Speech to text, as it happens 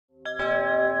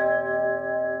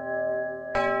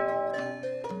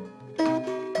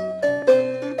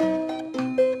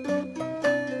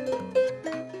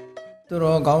သူ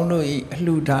တော်ကောင်းတို့ဤအ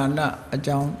လှဒါနအ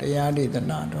ကြောင်းတရားဒေသ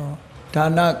နာတော်ဒါ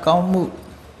နကောင်းမှု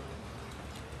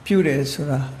ပြုတယ်ဆို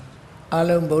တာအ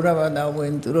လုံးဗုဒ္ဓဘာသာဝ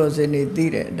င်သူတော်စင်တွေသိ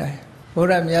တဲ့အတိုင်းဗုဒ္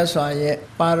ဓမြတ်စွာရဲ့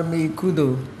ပါရမီကု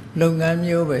သိုလ်လုပ်ငန်း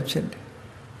မျိုးပဲဖြစ်တယ်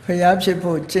။ဖျားဖြစ်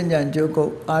ဖို့ကျင့်ကြံကြိုးကု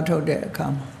ပ်အားထုတ်တဲ့အခါ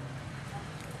မှာ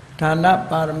ဒါန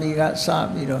ပါရမီကစ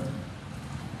ပြီးတော့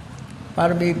ပါ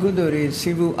ရမီကုသိုလ်တွေ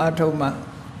စီးပူးအားထုတ်မှ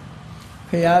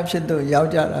ဖျားဖြစ်တော့ရောက်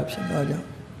ကြတာဖြစ်တော့ကြော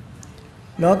င့်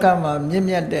လောကမှာမြင့်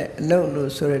မြတ်တဲ့အလုပ်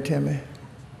လို့ဆိုရတဲ့ထဲမှာ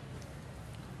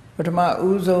ပထမ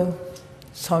ဦးဆုံး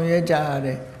ဆောင်ရွက်ကြရ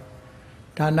တဲ့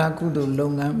ဒါနကုသိုလ်လု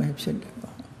ပ်ငန်းပဲဖြစ်တယ်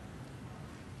ပေါ့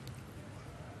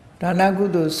ဒါနကု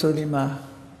သိုလ်ဆိုဒီမှာ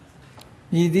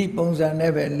မြည်သည့်ပုံစံ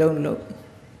နဲ့ပဲလုံ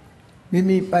မိ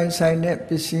မိပိုင်ဆိုင်တဲ့ပ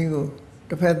စ္စည်းကိုတ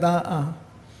စ်ဖက်သားအား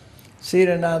စေရ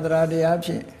နာတရားဖြ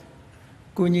င့်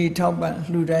ကုညီထောက်ပံ့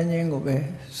လှူဒန်းခြင်းကိုပဲ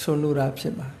ဆိုလိုတာဖြ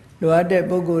စ်ပါတယ်လိုအပ်တဲ့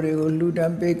ပုဂ္ဂိုလ်တွေကိုလှူဒ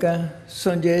န်းပေးကမ်းစွ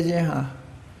န့်ကြဲခြင်းဟာ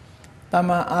တမ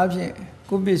န်အားဖြင့်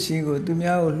ကိုယ်ပစ္စည်းကိုသူ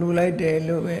များကိုလှူလိုက်တယ်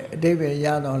လို့ပဲအဓိပ္ပာယ်ရ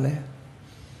တော့လဲ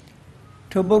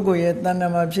ထိုပုဂ္ဂိုလ်ရဲ့တဏ္ဍာ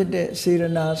မှာဖြစ်တဲ့စေရ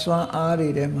နာစွမ်းအားတွေ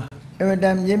ထဲမှာအမြဲတ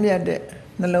မ်းမြင့်မြတ်တဲ့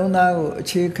နှလုံးသားကိုအ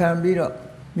ခြေခံပြီးတော့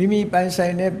မိမိပိုင်ဆို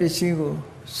င်တဲ့ပစ္စည်းကို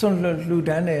စွန့်လွတ်လှူဒ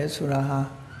န်းတယ်ဆိုတာဟာ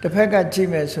တစ်ဖက်ကကြည့်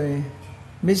မယ်ဆိုရင်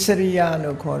မစ္စရိယ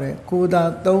လို့ခေါ်တဲ့ကိုယ်သာ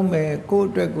သုံးမယ်ကိုယ့်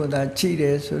အတွက်ကိုယ်သာကြည့်တ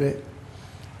ယ်ဆိုတဲ့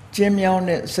ကျင်းမြောင်း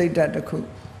တဲ့စိတ်ဓာတ်တစ်ခု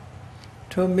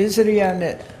ထိုမစ္စရိယ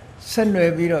နဲ့ဆက်နွ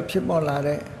ယ်ပြီးတော့ဖြစ်ပေါ်လာ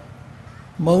တဲ့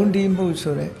မုန်းတီးမှု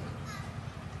ဆိုတဲ့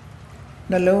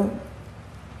နှလုံး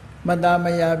မသားမ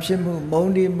ယာဖြစ်မှုမု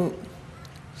န်းတီးမှု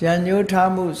ရံညှိုး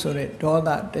ထားမှုဆိုတဲ့ဒေါသ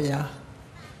တရား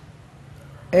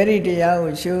အဲ့ဒီတရား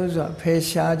ကိုရှုစွာဖယ်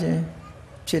ရှားခြင်း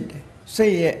ဖြစ်တယ်စိ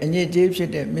တ်ရဲ့အညစ်အကြေးဖြစ်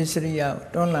တဲ့မစ္စရိယကို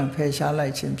တွန်းလှန်ဖယ်ရှားလို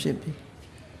က်ခြင်းဖြစ်ပြီး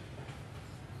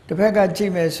တစ်ဖက်ကကြ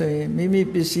ည့်မယ်ဆိုရင်မိမိ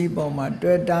ပစ္စည်းပေါ်မှာ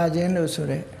တွေ့တာခြင်းလို့ဆို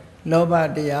တဲ့လောဘ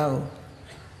တရားကို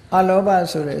အလောဘ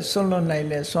ဆိုတဲ့စွန့်လွတ်နိုင်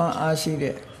တဲ့စွမ်းအားရှိ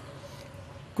တဲ့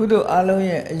ကုသိုလ်အလုံး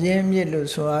ရဲ့အရင်းမြစ်လို့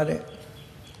ဆိုရတဲ့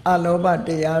အလောဘတ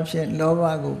ရားဖြင့်လောဘ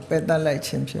ကိုပယ်တတ်လိုက်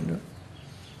ခြင်းဖြစ်လို့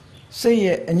စိတ်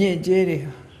ရဲ့အညစ်အကြေးတွေ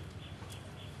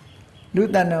လူ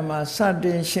တဏ္ဍာမှာစတ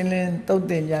င်ရှင်းလင်းသုတ်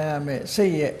သင်ကြရမယ်စိ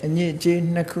တ်ရဲ့အညစ်အကြေး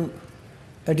နှစ်ခု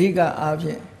အဓိကအားဖြ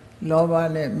င့်လောဘ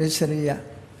နဲ့မစ္စရိယ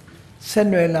ဆက်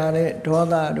နွယ်လာတဲ့ဒေါ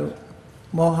သတို့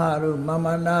မောဟတို့မာမ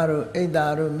နာတို့အိတ်တာ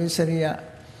တို့မစ္စရိယ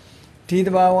ဒီတ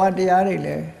ဘာဝတရားတွေလ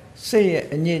ည်းစိတ်ရဲ့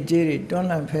အညစ်အကြေးတွေတွန်း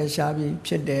လှန်ဖယ်ရှားပြီး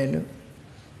ဖြစ်တယ်လို့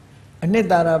အနှစ်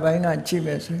သာရပိုင်းကကြည့်မ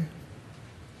ယ်ဆိုရင်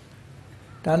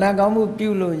ဒါနကောင်းမှုပြု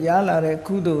လို့ရလာတဲ့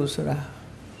ကုသိုလ်ဆိုတာ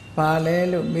ဘာလဲ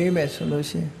လို့မေးမယ်ဆိုလို့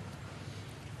ရှိရင်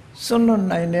စွန့်လွတ်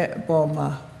နိုင်တဲ့အပေါ်မှာ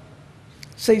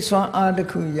စိတ်ဆွမ်းအားတစ်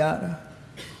ခုရတာ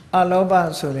အလောဘ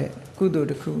ဆိုတဲ့ကုသိုလ်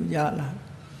တစ်ခုရလာ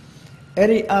အဲ့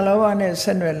ဒီအလောဘနဲ့ဆ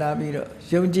က်နွယ်လာပြီးတော့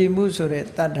ယုံကြည်မှုဆိုတဲ့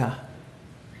တတ္ထာ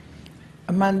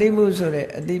အမှန်သိမှုဆိုတဲ့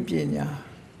အသိပညာ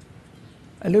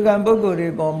အလူကံပုဂ္ဂိုလ်တွေ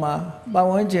ပေါ်မှာပတ်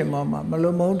ဝန်းကျင်ပေါ်မှာမ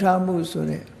လုံမုန်းထားမှုဆို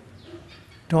တဲ့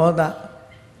ဒေါသ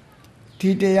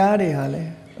ဒီတရားတွေဟာလ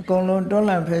ည်းအကုန်လုံးတွန်း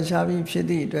လှန်ဖယ်ရှားပြီးဖြစ်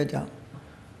သည့်အတွက်ကြောင့်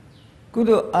ကု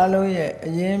သိုလ်အလုံးရဲ့အ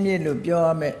ရင်းမြစ်လို့ပြောရ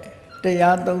မယ်တ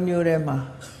ရား၃မျိုးထဲမှာ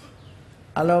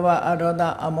အလောဘအဒေါသ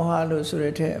အမောဟလို့ဆို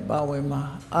တဲ့ထဲအပါဝင်မှာ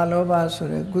အလောဘဆို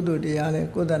တဲ့ကုသိုလ်တရားလည်း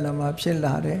ကိုယ်တဏ္ဍာမှာဖြစ်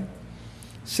လာတယ်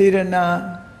စေရနာ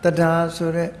တရားဆို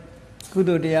တဲ့ကု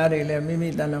သိုလ်တရားတွေလည်းမိမိ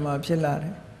တဏ္ဍာမှာဖြစ်လာတ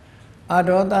ယ်အ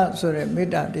ဒေါသဆိုတဲ့မေ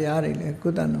တ္တာတရားတွေလည်း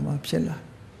ကိုယ်တဏ္ဍာမှာဖြစ်လာ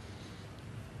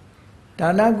ဒါ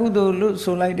နကုသိုလ်လို့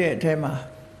ဆိုလိုက်တဲ့အထဲမှာ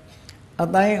အ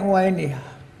တိုင်းအဝိုင်းတွေဟာ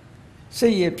စိ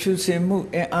တ်ရဖြူစင်မှု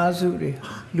အင်အားစုတွေ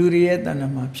လူတွေရဲ့တဏ္ဍာ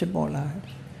မှာဖြစ်ပေါ်လာတယ်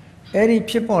အဲ့ဒီ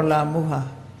ဖြစ်ပေါ်လာမှုဟာ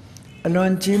အလွ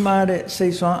န်ကြီးမားတဲ့စိ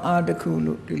တ်ဆွမ်းအားတစ်ခု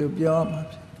လို့ဒီလိုပြောရမှာ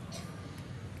ဖြစ်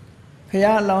ဖ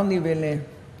ရာအလောင်းဒီပင်လဲ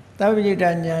သဗ္ဗညတဉာ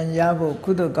ဏ်ရဖို့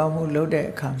ကုသိုလ်ကောင်းမှုလုပ်တဲ့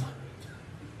အခါမှာ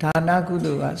ဒါနကု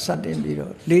သိုလ်ကစတင်ပြီး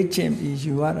တော့လေ့ကျင့်ပြီး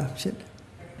ယူရတာဖြစ်တယ်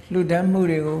လှူဒန်းမှု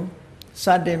တွေကိုစ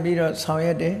တင်ပြီးတော့ဆောင်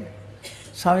ရွက်တဲ့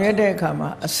အခါမှာ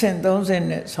အဆင့်30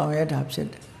နဲ့ဆောင်ရွက်တာဖြစ်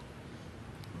တယ်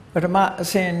ပထမအ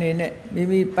ဆင့်အနေနဲ့မိ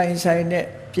မိပိုင်ဆိုင်တဲ့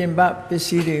ပြင်ပပစ္စ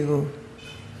ည်းတွေကို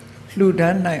လှူဒ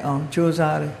န်းနိုင်အောင်ကြိုး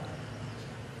စားတယ်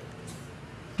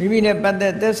မိမိနဲ့ပတ်သ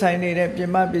က်ဆိုင်နေတဲ့ပြ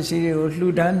င်ပပစ္စည်းတွေကိုလှူ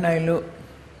ဒန်းနိုင်လို့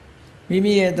မိ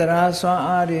မိရဲ့တရားစွမ်း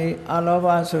အားတွေအလောဘ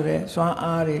ဆိုတဲ့စွမ်း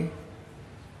အားတွေ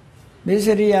မစ္စ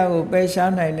ရိယကိုပယ်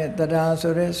ရှားနိုင်တဲ့တရား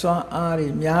ဆိုတဲ့စွမ်းအားတွေ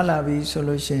များလာပြီဆို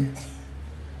လို့ရှိရင်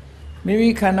မိမိ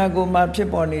ခန္ဓာကိုယ်မှာဖြစ်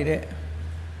ပေါ်နေတဲ့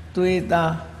သွေး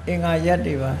သားအင်္ဂါရက်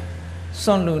တွေပါ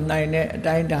စွန့်လွတ်နိုင်တဲ့အ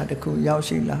တိုင်းအတာတစ်ခုရောက်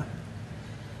ရှိလာ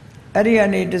အဲ့ဒီက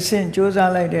နေတဆင့်ကြိုး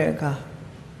စားလိုက်တဲ့အခါ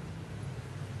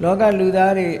လောကလူ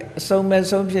သားတွေအစုံမဲ့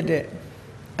ဆုံးဖြစ်တဲ့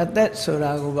အသက်ဆို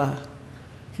တာကိုပါ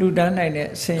လှူဒန်းနိုင်တဲ့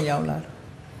အဆင့်ရောက်လာ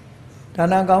ဒါ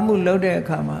နကောင်းမှုလုပ်တဲ့အ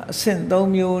ခါမှာအဆင့်၃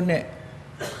မျိုးနဲ့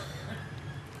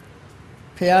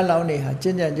ဖ ះလောင်းတွေဟာကျ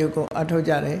င့်ကြံကြုတ်ကိုအထောက်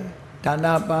ကြတယ်ဒါန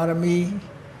ပါရမီ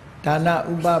ဒါန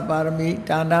ဥပပါရမီ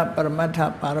ဒါနပရမတ္ထ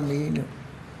ပါရမီလို့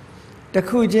တစ်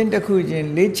ခုချင်း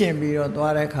လေ့ကျင့်ပြီးတော့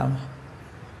သွားတဲ့အခါမှာ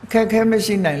အခက်ခဲမ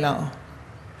ရှိနိုင်လောက်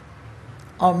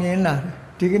အောင်မြင်လာ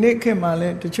ဒီကနေ့ခေတ်မှာလ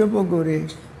ည်းတချို့ပုဂ္ဂိုလ်တွေ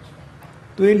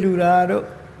သွေးလှူတာတို့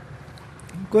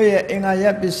ကိုယ့်ရဲ့အင်္ဂါရ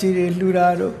ပ်ပစ္စည်းတွေလှူတာ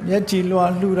တို့မျက်ကြည်လွှာ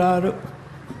လှူတာတို့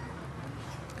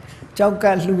ကြောက်က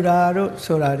လှူတာတို့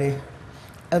ဆိုတာတွေ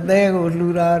အသေးကိုလှူ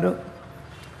တာတို့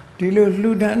ဒီလို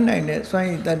လှူဒန်းနိုင်တဲ့စွမ်း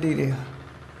ရည်တတ္တိတွေဟာ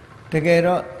တကယ်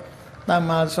တော့တမ္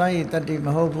မာစွမ်းရည်တတ္တိမ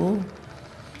ဟုတ်ဘူး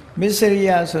မစ္စရိ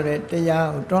ယဆိုတဲ့တရား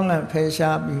ကိုတွန်းလှန်ဖယ်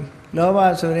ရှားပြီးလောဘ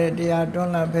ဆိုတဲ့တရားတွ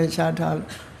န်းလှန်ဖယ်ရှားထား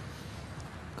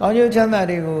ကောင်းကျိုးချမ်းသာ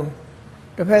တွေကို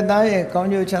တစ်ဖက်သားရဲ့ကောင်း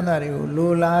ကျိုးချမ်းသာတွေကို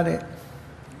လိုလားတဲ့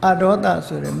အဒေါသ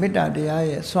ဆိုတဲ့မေတ္တာတရား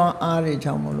ရဲ့စွမ်းအားတွေ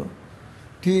ကြောင့်မလို့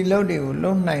ဒီအလုပ်တွေကို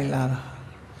လုံနိုင်လာတာ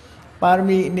ပါရ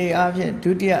မီအနေအားဖြင့်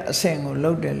ဒုတိယအဆင့်ကို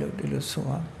လုပ်တယ်လို့ဒီလိုဆို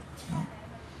အောင်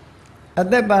အ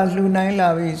သက်ပါလှူနိုင်လာ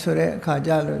ပြီဆိုတဲ့အခါ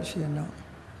ကြလို့ရှိရင်တော့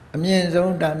အမြင့်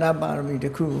ဆုံးဒါနပါရမီတ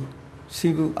စ်ခု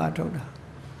စီးပူးအားထုတ်တာ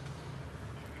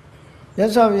ရ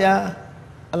သော်ဗျာ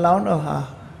အလောင်းတော်ဟာ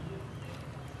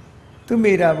သူ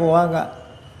မိတာဘဝက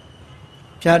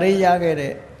ဖြာရိရခဲ့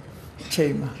တဲ့အချိ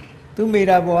န်မှာသူမိ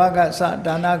တာဘဝကစ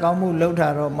ဒါနကောင်းမှုလုပ်တာ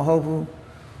တော့မဟုတ်ဘူး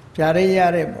ဖြာရိရ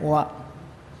တဲ့ဘဝ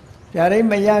ဖြာရိ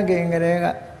မရခင်ကတည်းက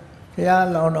ဘုရား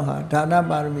လောင်းတော်ဟာဒါန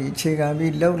ပါရမီအခြေခံ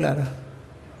ပြီးလှုပ်လာတာ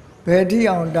ဘယ်ထိ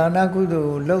အောင်ဒါနကုသိုလ်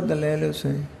ကိုလှုပ်တယ်လဲလို့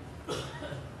ဆိုရင်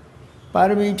ပါ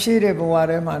ရမီဖြည့်တဲ့ဘဝ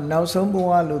ထဲမှာနောက်ဆုံးဘ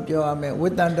ဝလို့ပြောရမယ်ဝိ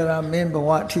တ္တန္တရာမင်းဘ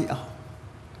ဝထိအောင်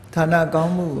ဌာနကော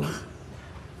င်းမှုကို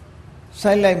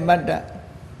စိုက်လိုက်မှတ်တ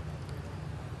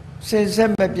စင်ဆ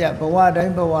က်မပြတ်ဘဝတို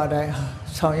င်းဟာ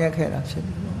ဆောင်ရွက်ခဲ့တာဖြစ်တ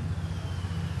ယ်ပေါ့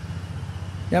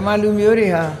ညမလူမျိုးတွေ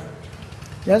ဟာ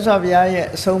ရသော်ဘုရားရဲ့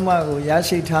အဆုံးအမကိုရ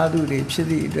ရှိထားသူတွေဖြစ်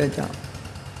သည့်အတွက်ကြောင့်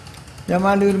ညမ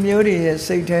လူမျိုးတွေရဲ့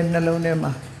စိတ်ထဲနှလုံးထဲ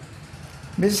မှာ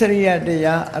မစ္စရိယတ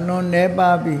ရားအလွန်နှဲပါ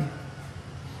ပြီး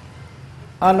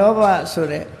အလောဘဆို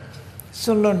တဲ့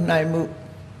စွန့်လွတ်နိုင်မှု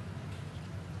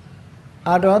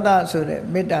အဒေါသဆိုတဲ့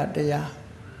မေတ္တာတရား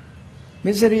မ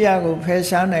စ္စရိယကိုဖယ်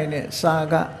ရှားနိုင်တဲ့စာ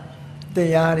ကတ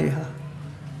ရားတွေဟာ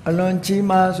အလွန်ကြီး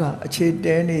မားစွာအခြေ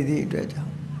တဲနေသည့်အတွက်ကြော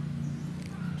င့်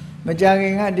မကြာခ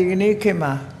င်ကဒီကနေ့ခေတ်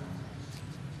မှာ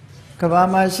ကမ္ဘာ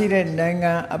မှာရှိတဲ့နိုင်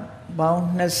ငံအပေါင်း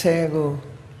20ကို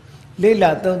လေ့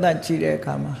လာသုံးသပ်ကြည့်တဲ့အ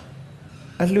ခါမှာ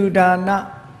အလှူဒါန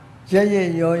ရရ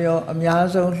ရောအများ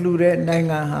ဆုံးလှူတဲ့နိုင်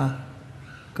ငံဟာ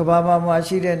ကမ္ဘာမှာ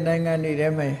ရှိတဲ့နိုင်ငံတွေထဲ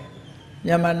မှာ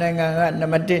မြန်မာနိုင်ငံကနံ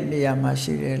ပါတ်1နေရာမှာ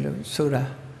ရှိတယ်လို့ဆိုတာ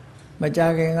မကြာ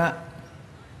ခင်က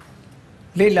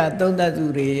လေ့လာသုံးသပ်သူ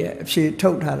တွေရဲ့အဖြေထု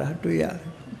တ်ထားတာတွေ့ရတယ်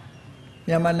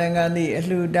မြန်မာနိုင်ငံသည်အ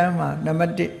လှူဒန်းမှာနံပါ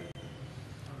တ်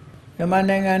1မြန်မာ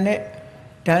နိုင်ငံနဲ့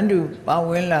တန်းတူပါဝ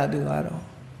င်လာသူကတော့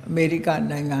အမေရိက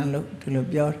နိုင်ငံလို့ဒီလို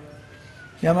ပြောတယ်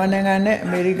မြန်မာနိုင်ငံနဲ့အ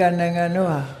မေရိကနိုင်ငံတို့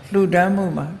ဟာလှူဒန်းမှု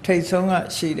မှာထိပ်ဆုံးက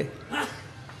ရှိတယ်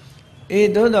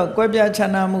သို့တော့ကွဲပြား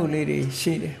ခြားနားမှုလေးတွေ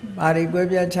ရှိတယ်ဘာတွေကွဲ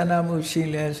ပြားခြားနားမှုရှိ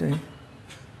လဲဆိုရင်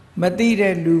မသိ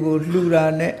တဲ့လူကိုလှူတာ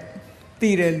နဲ့သိ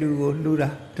တဲ့လူကိုလှူတာ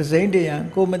တစိမ့်တရံ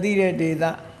ကိုမသိတဲ့ဒေသ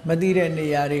မသိတဲ့နေ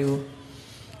ရာတွေကို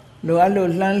လိုအပ်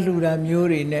လို့လှမ်းလှူတာမျိုး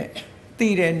တွေနဲ့သိ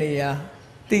တဲ့နေရာ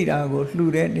သိတာကိုလှူ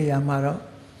တဲ့နေရာမှာတော့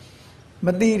မ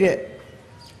သိတဲ့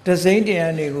တစိမ့်တရံ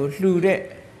တွေကိုလှူတဲ့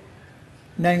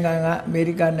နိုင်ငံကအမေ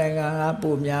ရိကန်နိုင်ငံက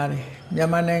ပိုများတယ်မြန်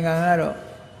မာနိုင်ငံကတော့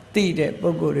သိတဲ့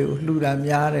ပုံကိုယ်တွေကိုလှူတာ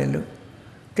များတယ်လို့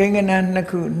ကိန်းဂဏန်းနှစ်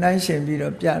ခုနှိုင်းယှဉ်ပြီး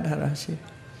တော့ပြထားတာရှိတယ်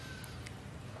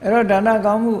အဲ့တော့ဒါန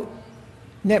ကောင်းမှု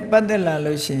နဲ့ပတ်သက်လာ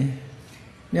လို့ရှိရင်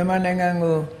မြန်မာနိုင်ငံ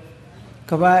ကို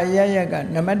ကမ္ဘာအရပ်ရပ်က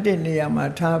နံပါတ်1နေရာမှာ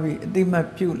ထားပြီးအတိမတ်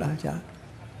ပြုလာကြ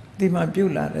အတိမတ်ပြု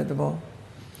လာတဲ့သဘော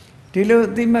ဒီလို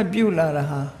အတိမတ်ပြုလာတာ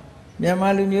ဟာမြန်မာ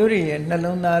လူမျိုးတွေရဲ့နှ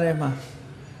လုံးသားထဲမှာ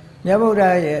မြတ်ဗုဒ္ဓ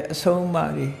ရဲ့အဆုံးအမ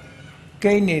တွေ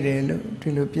ကိန်းနေတယ်လို့ဒီ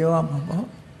လိုပြောရမှာပေါ့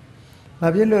ဘာ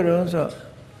ဖြစ်လို့လဲဆိုတော့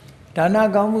ဒါန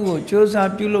ကောင်းမှုကိုကြိုး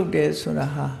စားပြုလုပ်တယ်ဆိုတာ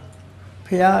ဟာ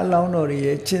ဘုရားအလောင်းတော်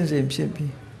ရဲ့ကျင့်စဉ်ဖြစ်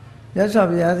ပြီးမြတ်စွာ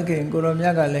ဘုရားသခင်ကိုရောမြ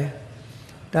တ်ကလည်း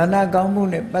ဒါနကောင်းမှု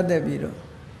နဲ့ပတ်သက်ပြီးတော့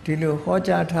ဒီလိုဟော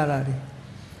ကြားထားတာတွေ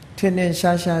ထင်ထင်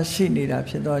ရှားရှားရှိနေတာ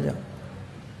ဖြစ်သောကြောင့်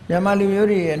မြန်မာလူမျိုး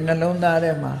တွေရဲ့နှလုံးသား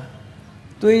ထဲမှာ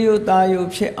သွေးရိုးသားရိုး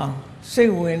ဖြစ်အောင်စိ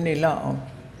တ်ဝင်နေလောက်အောင်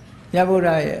မြတ်ဗုဒ္ဓ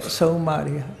ရဲ့အဆုံးအမ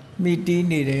တွေမိတီး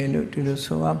နေတယ်လို့ဒီလို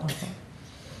ဆိုရမှာပေါ့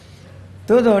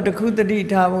သို့တော်တစ်ခုတတိ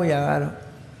ထားဖို့ရာကတော့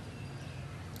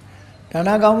ဒါန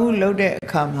ကောင်းမှုလုပ်တဲ့အ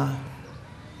ခါမှာ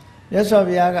မြတ်စွာ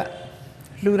ဘုရားက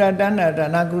လှူဒါန်းတာဒါ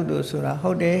နကုသိုလ်ဆိုတာ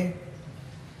ဟုတ်တယ်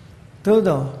သို့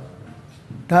တော်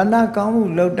ဒါနကောင်းမှု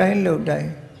လုပ်တိုင်း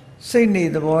စိတ်နေ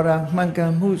သဘောထားမှန်က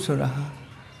န်မှုဆိုတာဟာ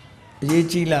အရေး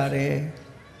ကြီးလာတယ်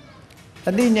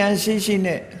အသိဉာဏ်ရှိ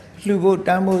နဲ့လှူဖို့တ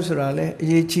န်းဖို့ဆိုတာလည်းအ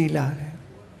ရေးကြီးလာတယ်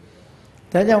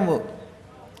ဒါကြောင့်မို့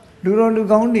လူတော်လူ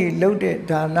ကောင်းတွေလှုပ်တဲ့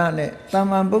ဒါနနဲ့တာ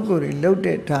မန်ပုဂ္ဂိုလ်တွေလှုပ်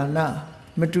တဲ့ဒါန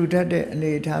မတူတတ်တဲ့အ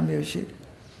နေအထားမျိုးရှိတယ်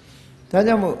ဒါ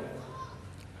ကြောင့်မို့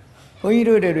ဘုန်းကြီး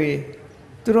တို့တွေ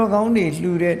သူတော်ကောင်းတွေ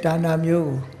လှူတဲ့ဒါနမျိုး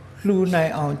ကိုလှူနို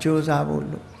င်အောင်ကြိုးစားဖို့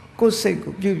လို့ကိုယ်စိတ်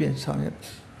ကိုပြုပြင်ဆောင်ရွက်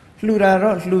လှူတာ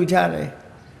တော့လှူကြတယ်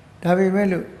ဒါပေမဲ့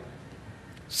လို့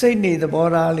စိတ်နေသဘော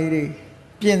ထားလေးတွေ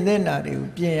ပြင်သင့်တာတွေကို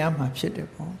ပြင်ရမှာဖြစ်တယ်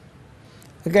ပေါ့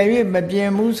အကယ်၍မပြင်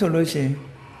ဘူးဆိုလို့ရှိရင်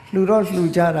လှူတော့လှူ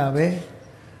ကြတာပဲ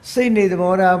စိတ်နေသ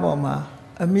ဘောထားပေါ်မှာ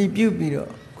အမိပြုတ်ပြီး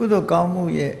တော့ကုသိုလ်ကောင်းမှု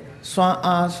ရဲ့စွမ်း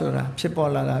အားဆိုတာဖြစ်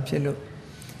ပေါ်လာတာဖြစ်လို့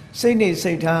စိတ်နေ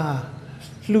စိတ်ထားဟာ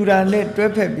လှူတာနဲ့တွဲ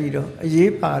ဖက်ပြီးတော့အ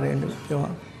ရေးပါတယ်လို့ပြော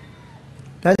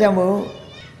ဒါကြောင့်မို့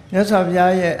မြတ်စွာဘု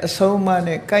ရားရဲ့အဆုံးအမ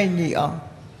နဲ့ကိုက်ညီအောင်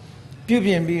ပြု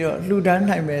ပြင်ပြီးတော့လှူဒန်း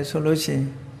နိုင်မယ်ဆိုလို့ရှိရင်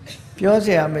ပြောเ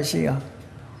สียမရှိအောင်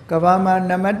ကဘာမှာ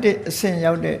နံပါတ်1အဆင့်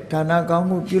ရောက်တဲ့ဒါနကောင်း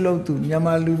မှုပြုလုပ်သူမြန်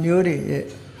မာလူမျိုးတွေရဲ့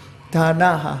ဒါန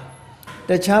ဟာ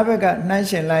တခြားဘက်ကနှိုင်း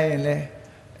ရှင်လိုက်ရင်လည်း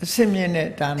အဆင့်မြင့်တဲ့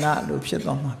ဒါနလို့ဖြစ်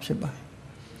သွားမှာဖြစ်ပါတယ်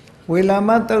ဝေလာမ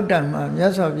သုတ်တံမှာမြ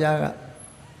တ်စွာဘုရားက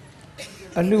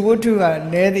အလှဝတ္ထုက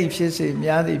နည်းသည်ဖြစ်စေ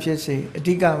များသည်ဖြစ်စေအ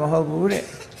ဓိကမဟုတ်ဘူးတဲ့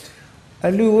အ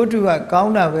လှဝတ္ထုကကော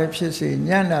င်းတာပဲဖြစ်စေ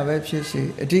ညံ့တာပဲဖြစ်စေ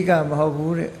အဓိကမဟုတ်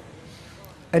ဘူးတဲ့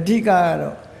အဓိကက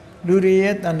တော့လူတွေ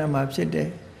ရဲ့တဏ္ဍာမှာဖြစ်တယ်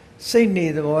စိတ်နေ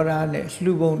သဘောထားနဲ့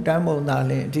လှူပုံတန်းပုံသာ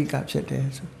လည်းအဓိကဖြစ်တယ်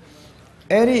ဆို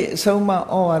အဲ့ဒီအဆုံးမဩ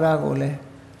ဝါဒကိုလည်း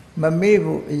မမေ့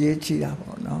ဖို့အရေးကြီးတာ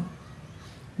ပေါ့နော်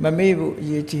မမေ့ဖို့အ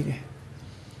ရေးကြီးတယ်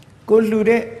ကိုလှူ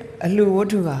တဲ့အလှဝတ္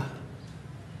ထုဟာ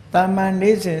တာမန်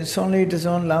နေစဉ်ဆွန်လေးတ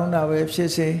စွန်းလောင်းတာပဲဖြ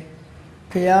စ်စေ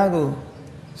ဖះကို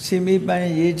စီမီပန်း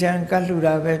ရေချမ်းကတ်လှူ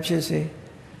တာပဲဖြစ်စေ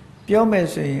ပြောမယ်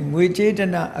ဆိုရင်ငွေကြေးတ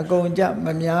နာအကုန်ကြမ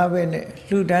များပဲနဲ့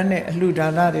လှူဒန်းတဲ့အလှူဒါ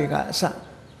နတွေကအစ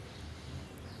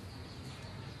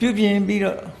ပြုပြင်ပြီး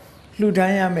တော့လှူဒ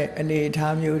န်းရမယ်အနေအ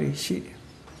ထားမျိုးတွေရှိတယ်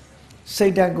စိ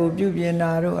တ်ဓာတ်ကိုပြုပြင်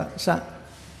တာတော့အစ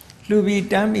လှူပြီး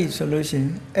တန်းပြီဆိုလို့ရှိရင်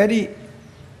အဲ့ဒီ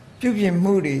ပြုပြင်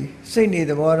မှုတွေစိတ်နေ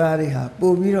သဘောထားတွေဟာ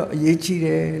ပို့ပြီးတော့အရေးကြီးတ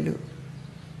ယ်လို့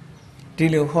ဒီ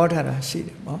လိုဟောထားတာရှိတ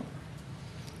ယ်ပေါ့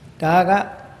ဒါက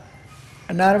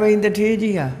အနာရဘိန်တထေး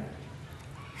ကြီးဟာ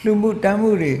လှူမှုတန်း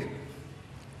မှုတွေ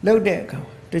လုပ်တဲ့အခါ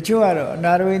တချို့ကတော့အ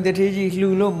နာရဘိန်တထေးကြီးလှူ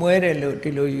လို့မွဲတယ်လို့ဒီ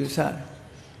လိုယူဆတယ်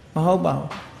မဟုတ်ပါဘူး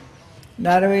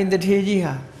နာရဘိန်တထေးကြီး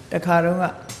ဟာတခါတော့က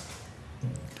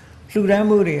လှူဒန်း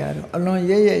မှုတွေကတော့အလွန်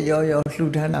ရဲရဲရောရောလှူ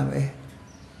ဒန်းတာပဲ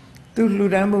သူလှူ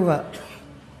ဒန်းမှုက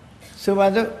ဆိုပါ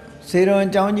စို့ဇေရွန်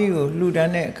ကျောင်းကြီးကိုလှူဒ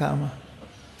န်းတဲ့အခါမှာ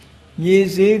မြေ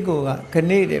ဈေးကိုကခ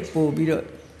ဏိတဲ့ပို့ပြီးတော့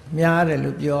များတယ်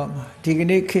လို့ပြောမှာဒီက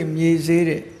နေ့ခေတ်မြေဈေး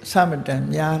တဲ့အဆမတန်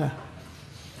များတာ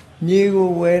မြေကို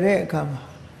ဝယ်တဲ့အခါမှာ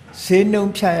ဈေးနှု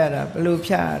န်းဖြတ်ရတာဘယ်လို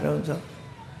ဖြတ်ရတော့ဆို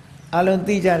အလုံး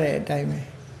သိကြတဲ့အတိုင်းပဲ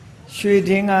ရွှေတ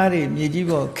င်းကားတွေမြေကြီး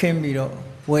ပေါ်ခင်းပြီးတော့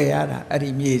ဝယ်ရတာအဲ့ဒီ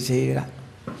မြေဈေးက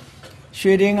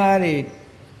ရွှေတင်းကားတွေ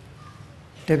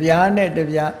တပြားနဲ့တ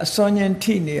ပြားအစွန်ချင်း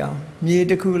ထိနေအောင်မြေ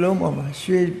တစ်ခုလုံးပေါ်မှာ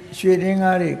ရွှေတင်း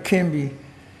ကားတွေခင်းပြီး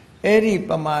အဲ့ဒီပ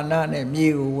မာဏနဲ့မြေ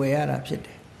ကိုဝယ်ရတာဖြစ်တ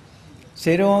ယ်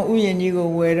ဇေရွန်ဥယျာဉ်ကြီးကို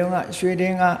ဝယ်တော့ကရွှေတ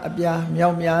င်းကားအပြားမြော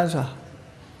က်များစွာ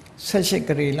18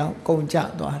ကလေးလောက်ကုန်ကျ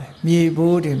သွားတယ်မြေ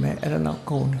ဘိုးတွေမဲ့အဲ့ဒါလောက်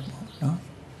ကုန်တယ်ပေါ့နော်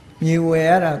မြေဝယ်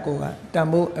ရတာကိုကတန်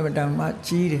ဖိုးအမတန်မှ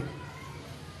ကြီးတယ်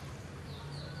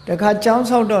တခါကျောင်း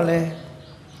ဆောက်တော့လဲ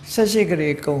18က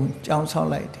လေးကုန်ကျောင်းဆောက်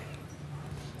လိုက်တယ်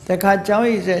တခါကျောင်း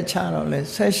ရည်စဲချတော့လဲ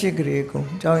18ကလေးကုန်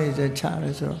ကျောင်းရည်စဲချတ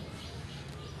ယ်ဆိုတော့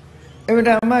အမတ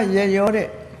န်မှရရောတဲ့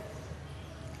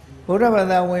ဘုရားဘာ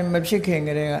သာဝင်မဖြစ်ခင်က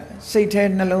တည်းကစိတ်แท้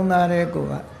နှလုံးသားတဲ့ကို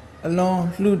ကအလွန်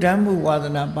လှူဒန်းမှုဝါသ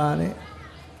နာပါတဲ့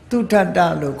သူထတ္တ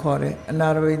လို့ခေါ်တဲ့အနာ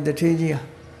ရဘိန်တထေးကြီးဟာ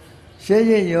ရဲ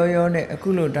ရဲရောရောနဲ့အခု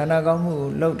လိုဒါနကောင်းမှုကို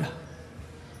လုပ်တာ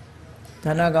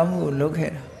ဒါနကောင်းမှုကိုလုပ်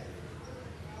ခဲ့တာ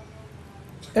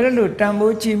အဲ့လိုတန်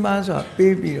ဖိုးကြီးမားစွာ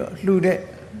ပေးပြီးတော့လှူတဲ့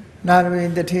နာရဘိ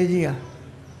န်တထေးကြီးဟာ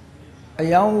အ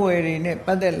ယောင်းဝယ်တွေနဲ့ပ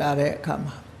တ်သက်လာတဲ့အခါ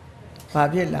မှာဘာ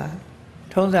ဖြစ်လာ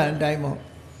ထုံးစံအတိုင်းပေါ့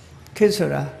ခေတ်ဆို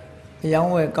တာအယော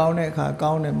င်းဝယ်ကောင်းတဲ့အခါ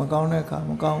ကောင်းတယ်မကောင်းတဲ့အခါ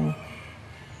မကောင်းဘူး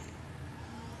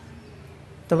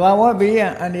တဘာဝဘေးရ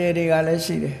န်အန္တရာယ်တွေကလည်း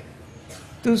ရှိတယ်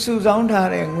သူစုဆောင်းထား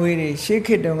တဲ့ငွေတွေရှေး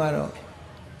ခေတ်တုန်းကတော့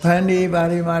ဘဏ်တွေဘာ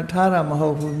တွေမှာထားတာမဟု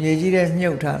တ်ဘူးမြေကြီးထဲ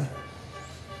မြုပ်ထားတာ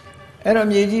အဲ့တော့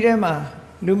မြေကြီးထဲမှာ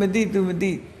လူမသိသူမ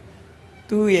သိ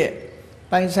သူ့ရဲ့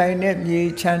ပိုင်ဆိုင်တဲ့မြေ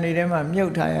ခြံတွေထဲမှာမြု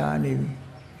ပ်ထားရနေပြီ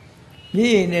မြေ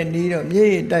ရည်နဲ့နီးတော့မြေ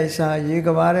ရည်တိုက်စားရေက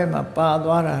ဘာထဲမှာပါ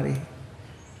သွားတာတွေ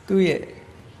သူ့ရဲ့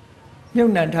မြု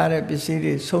ပ်နှံထားတဲ့ပစ္စည်း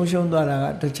တွေဆုံးရှုံးသွားတာက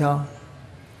တချောင်း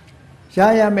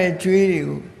ရမယ်ကြွေးတွေ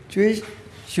ကိုကြွေး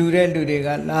ယူတဲ့လူတွေက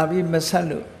လာပြီးမဆက်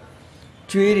လို့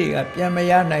ကြွေးတွေကပြန်မ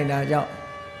ရနိုင်တာကြောင့်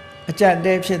အကြက်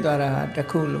တဲဖြစ်သွားတာဟာတ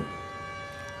ခုလို့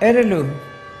အဲ့ဒါလို့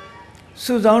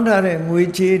စုဆောင်းထားတဲ့ငွေ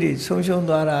ကြေးတွေဆုံးရှုံး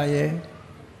သွားတာရဲ့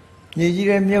မြေကြီး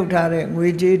ထဲမြုပ်ထားတဲ့ငွေ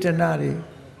ကြေးဒဏတွေ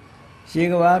ရေ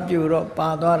ကဘာပြိုတော့ပါ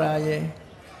သွားတာရဲ့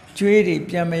ကျွေးတွေ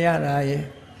ပြန်မရတာရဲ့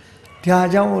ဒါ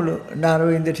ကြောင့်မို့လို့အနာရ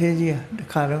ဝိန်တထေးကြီးဟာတ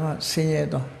ခါတော့ဆင်းရဲ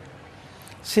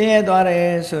သွားတ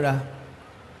ယ်ဆိုတာ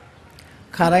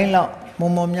ခါတိုင်းလောက်မုံ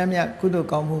မုံမြတ်မြတ်ကုသိုလ်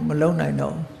ကောင်းမှုမလုပ်နိုင်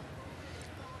တော့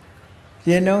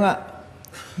ရင်တော့က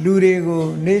လူတွေကို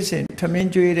နေ့စဉ်ထမင်း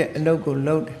ကျွေးတဲ့အလုပ်ကို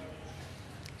လုပ်တယ်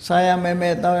စားရမဲမဲ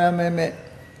တောက်ရမဲမဲ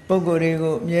ပုဂ္ဂိုလ်တွေ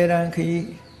ကိုအမြဲတမ်းခရီး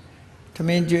ထမ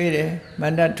င်းကျွေးတယ်မ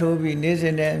န္တထိုးပြီးနေ့စ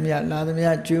ဉ်နဲ့အမြလာသမျှ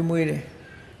ကျွေးမွေးတယ်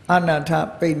အနာထ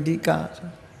ပိဋိက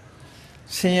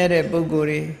ဆင်းရဲတဲ့ပုဂ္ဂိုလ်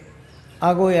တွေ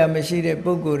အာကိုရမရှိတဲ့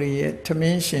ပုဂ္ဂိုလ်တွေရဲ့ထမ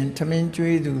င်းရှင်ထမင်း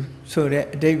ကျွေးသူဆိုတဲ့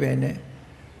အဓိပ္ပာယ်နဲ့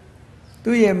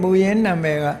သူရဲ့မူရင်းနာမ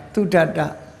ည်ကသုဒ္ဓတ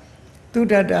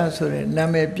ဆိုတဲ့နာ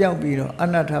မည်ပြောက်ပြီးတော့အ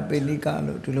နာထပိဋိက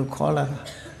လို့ဒီလိုခေါ်လာတာ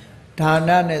ဒါန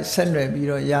နဲ့ဆက်နွယ်ပြီး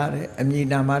တော့ရတဲ့အမည်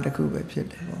နာမတစ်ခုပဲဖြစ်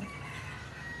တယ်ပေါ့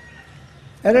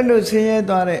အဲ့ဒါလို့ဆင်းရဲ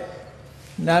သွားတဲ့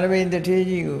နာရဝိန်တထေး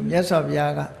ကြီးကိုမြတ်စွာဘု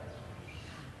ရားက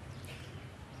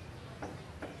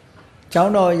ကျော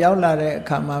င်းတော်ရောက်လာတဲ့အ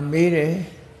ခါမှာမေးတယ်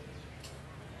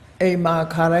အိမ်မှာ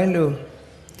ခါတိုင်းလို့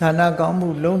ဒါနကောင်းမှု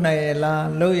လုပ်နိုင်ရဲ့လား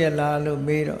လုပ်ရလားလို့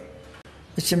မေးတော့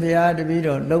အရှင်ဘုရားတပည့်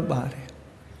တော်လုပ်ပါတယ်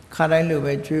ခါတိုင်းလို့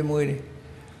ပဲကျွေးမွေးတယ်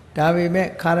ဒါပေမဲ့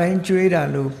ခါတိုင်းကျွေးတာ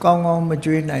လို့ကောင်းကောင်းမ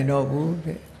ကျွေးနိုင်တော့ဘူး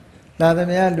တဲ့လာသ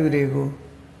မျှလူတွေကို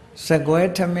စကွဲ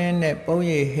ထမင်းနဲ့ပုံ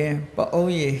ရည်ဟင်းပ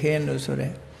အုံးရည်ဟင်းလို့ဆို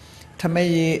တဲ့ထမ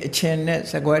င်းရည်အချင်းနဲ့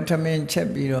စကွဲထမင်းချက်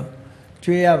ပြီးတော့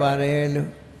ကျွေးရပါတယ်လို့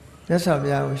မြတ်စွာဘု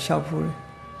ရားကိုလျှောက်ဖူးတယ်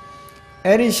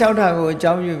အဲ့ဒီလျှောက်တာကိုအ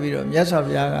ကြောင်းပြုပြီးတော့မြတ်စွာ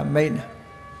ဘုရားကမိန့်တာ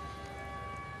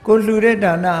ကိုလှူတဲ့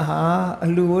ဒါနဟာအ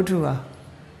လှူဝတ္ထုဟာ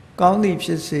ကောင်းသည်ဖြ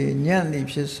စ်စေညံ့သည်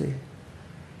ဖြစ်စေ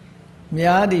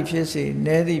များသည်ဖြစ်စေန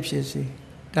ည်းသည်ဖြစ်စေ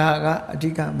ဒါကအဓိ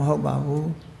ကမဟုတ်ပါဘူး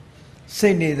စိ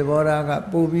တ်နေသဘောထားက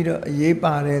ပို့ပြီးတော့အရေး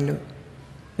ပါတယ်လို့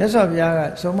မြတ်စွာဘုရားက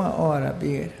ဆုံးမဩဝါဒ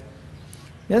ပေးခဲ့တယ်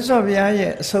မြတ်စွာဘုရား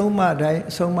ရဲ့အဆုံးအမတို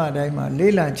င်းမှာ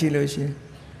လေးလာကြည့်လို့ရှိရင်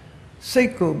စိ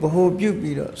တ်ကိုဗဟိုပြု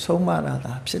ပြီးတော့ဆုံးမတာ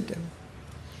သာဖြစ်တယ်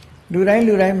လူတို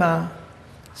င်းမှာ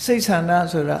စိတ်ဆန္ဒ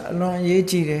ဆိုတာအလွန်အရေး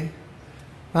ကြီးတယ်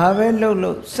ဘာပဲလု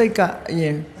ပ်စိတ်ကအရ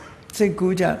င်စိတ်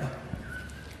ကူးကြတာ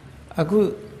အခု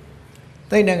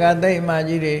သိဏ္ဍကသိအမ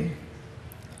ကြီးတွေ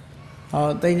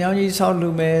သိဉ္ဇောင်းကြီးဆောက်လူ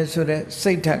မယ်ဆိုတဲ့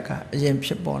စိတ်ဓာတ်ကအရင်ဖြ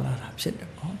စ်ပေါ်လာတာဖြစ်တယ်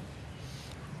ပေါ့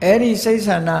အဲ့ဒီစိတ်ဆ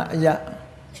န္ဒအရာ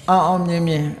အောင်မြ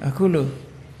င်အခုလို့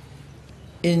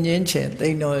အင်းချင်းချေသိ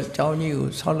ဉ္တော်เจ้าကြီးကို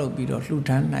ဆောက်လုပ်ပြီးတော့လှူဒ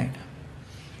န်းနိုင်တာ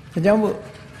ဒါကြောင့်မို့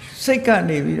စိတ်က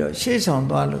နေပြီးတော့ရှေ့ဆောင်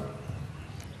သွားလို့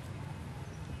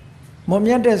မွန်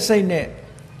မြတ်တဲ့စိတ်နဲ့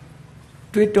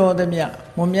တွေးတောသမျှ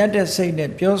မွန်မြတ်တဲ့စိတ်နဲ့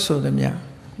ပြောဆိုသမျှ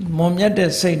မွန်မြတ်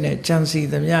တဲ့စိတ်နဲ့ကြံစီ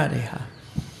သမျှတွေဟာ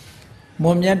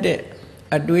မွန်မြတ်တဲ့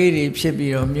အတွေးတွေဖြစ်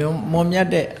ပြီးတော့မွန်မြတ်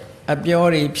တဲ့အပြော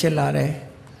တွေဖြစ်လာတယ်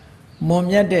မွန်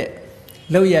မြတ်တဲ့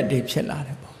လုပ်ရက်တွေဖြစ်လာတ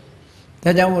ယ်ပေါ့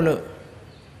ဒါကြောင့်မို့လို့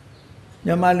မြ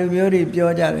န်မာလူမျိုးတွေ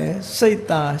ပြောကြတယ်စိတ်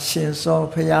သာရှင်စော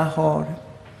ဖရာဟောတယ်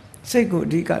စိတ်ကိုအ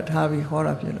ဓိကထားပြီးဟော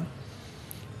တာဖြစ်လို့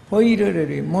ဘုန်းကြီးတို့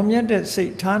တွေမွန်မြတ်တဲ့စိ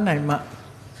တ်ထားနိုင်မှ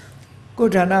ကို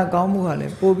ယ်ဌာနကောင်းမှုဟာလ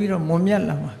ည်းပို့ပြီးတော့မွန်မြတ်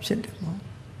လာမှာဖြစ်တယ်ပေါ့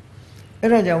အဲ့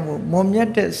ဒါကြောင့်မို့မွန်မြတ်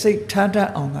တဲ့စိတ်ထားတတ်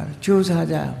အောင်ကကြိုးစား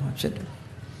ကြရမှာဖြစ်တယ်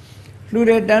လှူ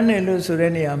တဲ့တန်းတယ်လို့ဆို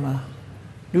တဲ့နေရာမှာ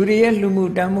လူတွေရဲ့လှူမှု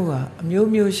တန်းမှုဟာအမျိုး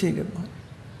မျိုးရှိတယ်ပေါ့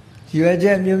ရွယ်ချ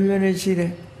က်မျိုးမျိုးတွေရှိတ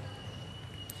ယ်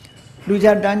လူကြ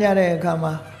တန်းကြတဲ့အခါ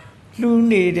မှာလှူ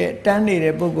နေတဲ့တန်းနေ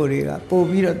တဲ့ပုံကိုယ်တွေကပို့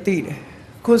ပြီးတော့သိတယ်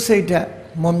ကိုယ်စိတ်ဓာတ်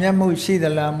မွန်မြတ်မှုရှိသ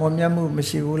လားမွန်မြတ်မှုမ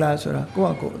ရှိဘူးလားဆိုတာကို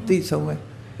ယ့်အကိုအသိဆုံးပဲ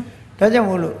ဒါကြောင့်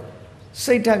မို့လို့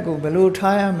စိတ်ဓာတ်ကိုဘယ်လို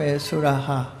ထားရမယ်ဆိုတာ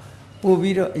ဟာပို့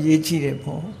ပြီးတော့အရေးကြီးတယ်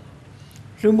ပေါ့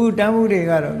လူမှုတန်းမှုတွေ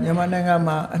ကတော့မြန်မာနိုင်ငံ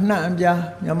မှာအနှံ့အပြား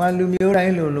မြန်မာလူမျိုးတို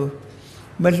င်းလို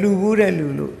မလှူဘူးတဲ့လူ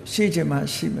လို့ရှိချင်မှ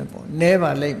ရှိမယ်ပေါ့နည်း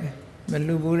ပါလိမ့်မယ်မ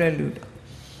လှူဘူးတဲ့လူ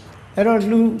အဲ့တော့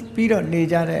လှူပြီးတော့နေ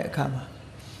ကြတဲ့အခါမှာ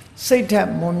စိတ်ဓာတ်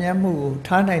မွန်မြတ်မှုကို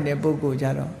ထားနိုင်တဲ့ပုဂ္ဂိုလ်ကြ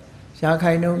တော့ရာ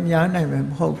ခိုင်နှုန်းများနိုင်မှာ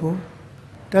မဟုတ်ဘူး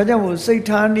ဒါကြောင့်မို့စိတ်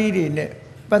ထားနည်းတွေနဲ့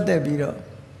ပတ်သက်ပြီးတော့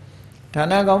ဒါ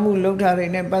နကောင်းမှုလုပ်ထားတွေ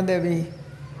နဲ့ပတ်သက်ပြီး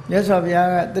မြတ်စွာဘုရား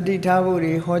ကတတိထားဖို့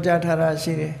တွေဟောကြားထားတာ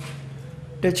ရှိတယ်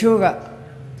တချို့က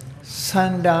စ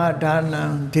န္ဒာဒါနံ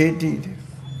ဒေတိ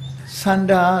စန္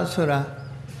ဒာဆိုတာ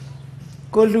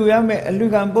ကိုလှူရမယ်အလှူ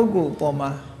ခံပုဂ္ဂိုလ်ပေါ်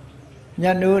မှာည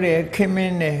နိုးတယ်ခင်မ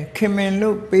င်းတယ်ခင်မင်း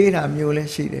လို့ပေးတာမျိုးလ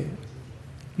ည်းရှိတယ်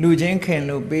လူချင်းခင်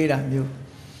လို့ပေးတာမျိုး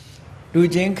လူ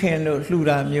ချင်းခင်လို့လှူ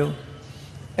တာမျိုး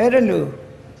အဲ့ဒါလို့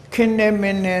ခင်တယ်မ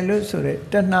င်းတယ်လို့ဆိုတဲ့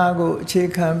တဏှာကိုအခြေ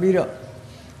ခံပြီးတော့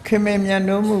ခင်မင်းမြတ်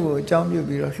နိုးမှုကိုအကြောင်းပြု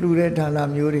ပြီးတော့လှူတဲ့ဒါန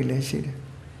မျိုးတွေလည်းရှိတယ်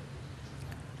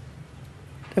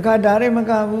တခါဒါတွေမ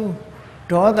ကဘူး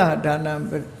ဒေါသဒါန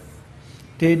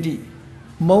ဒေတိ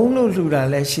မုံလို့လှူတာ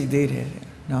လည်းရှိသေးတယ်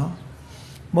နော်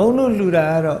မုံလို့လှူတာ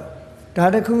ကတော့ဒါ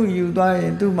တခုယူသွားရ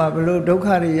င်သူ့မှာဘလို့ဒုက္ခ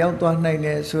တွေရောက်သွားနိုင်တ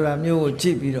ယ်ဆိုတာမျိုးကိုကြ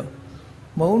ည့်ပြီးတော့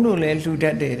မ မုန်းလို့လည်းလှူတ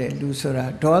တ်တယ်တဲ့လူဆိုတာ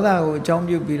ဒေါသကိုအကြောင်း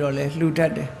ပြုပြီးတော့လည်းလှူတ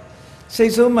တ်တယ်စိ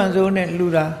တ်ဆိုးမှန်ဆိုးနဲ့လှူ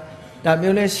တာဒါ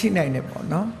မျိုးလည်းရှိနိုင်တယ်ပေါ့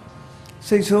နော်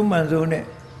စိတ်ဆိုးမှန်ဆိုးနဲ့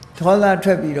ဒေါသထွ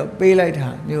က်ပြီးတော့ပေးလိုက်တာ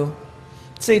မျိုး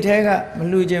စိတ်แท้ကမ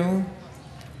လှူခြင်းဘူး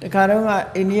တခါတော့က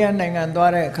အိန္ဒိယနိုင်ငံ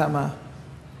သွားတဲ့အခါမှာ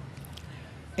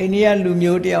အိန္ဒိယလူ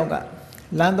မျိုးတယောက်က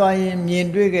လမ်းသွားရင်မြင်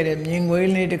တွေ့ခဲ့တဲ့မြင်ကွ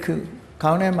င်းလေးတစ်ခု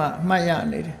ခေါင်းထဲမှာအမှတ်ရ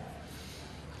နေတယ်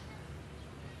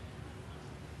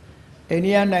အိန္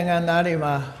ဒိယနိုင်ငံသားတွေ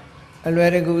မှာအလွယ်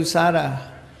တကူစားတာ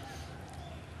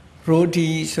ရိုတီ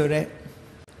ဆိုတဲ့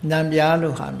နံပြား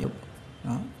လိုဟာမျိုး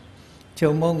နော်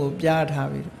ဂျုံမုံကိုပြားထား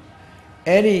ပြီး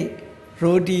အဲ့ဒီ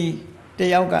ရိုတီတ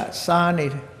ယောက်ကစားနေ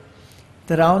တယ်တ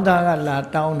ရောင်းသားကလာ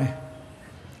တောင်းတယ်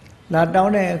လာတော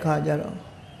င်းတဲ့အခါကျတော့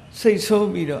စိတ်ဆိုး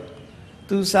ပြီးတော့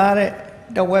သူစားတဲ့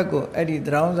တဝက်ကိုအဲ့ဒီတ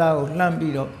ရောင်းသားကိုလှမ်း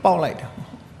ပြီးတော့ပေါက်လိုက်တာ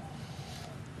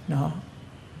နော်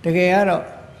တကယ်ကတော့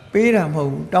ပေးတာမဟုတ်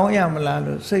ဘူးတောင်းရမလား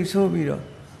လို့စိတ်ဆိုးပြီးတော့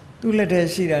သူ့လက်ထဲ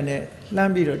ရှိတာနဲ့လှ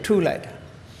မ်းပြီးတော့ထုလိုက်တာ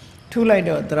ထုလိုက်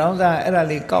တော့တရောင်းစားအဲ့ဒါ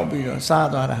လေးကောက်ပြီးတော့စား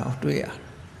သွားတာကိုတွေ့ရ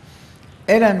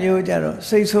အဲ့ဒါမျိုးကြတော့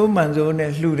စိတ်ဆိုးမှန်ဆိုး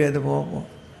နဲ့လှူတဲ့သဘောပေါ့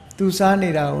သူစားနေ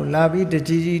တာကိုလာပြီးတ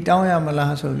ကြီးကြီးတောင်းရမ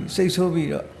လားဆိုပြီးစိတ်ဆိုးပြီး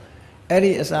တော့အဲ့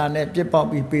ဒီအစာနဲ့ပြစ်ပေါက်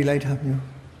ပြီးပေးလိုက်တာမျိုး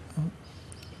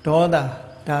ဒေါသ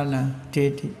ဒါနဒေ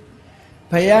တိ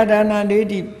ဘယဒါနဒေ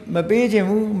တိမပေးခြင်း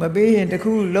ဘူးမပေးရင်တ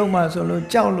ခုလုံးမှဆိုလို့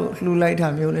ကြောက်လို့လှူလိုက်တာ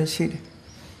မျိုးလည်းရှိတယ်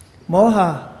မောဟ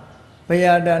ဘယ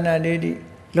ဒါနဒေတိ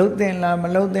လှုပ်တင်လားမ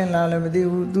လှုပ်တင်လားလည်းမသိ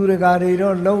ဘူးသူတကာတွေ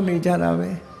တော့လှုပ်နေကြတာပဲ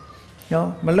နော်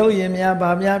မလှုပ်ရင်များဘာ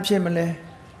များဖြစ်မလဲ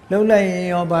လှုပ်လိုက်ရင်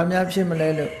ရောဘာများဖြစ်မလဲ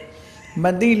လို့မ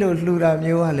သိလို့လှူတာ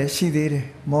မျိုးကလည်းရှိသေးတယ်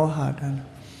မောဟဒါန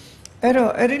အဲ့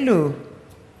တော့အဲ့ဒီလို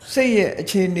စိတ်ရဲ့အ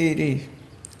ခြေအနေတွေ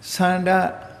ဆန္ဒ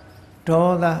ဒေါ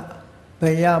သဘ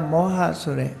ယမောဟ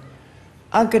ဆိုတဲ့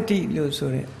အဂတိလို့ဆို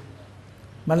တဲ့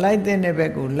မလိုက်တဲ့ဘ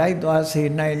က်ကိုလိုက်သွားစေ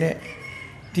နိုင်တဲ့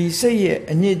ဒီစိတ်ရဲ့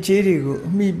အညစ်အကြေးတွေကို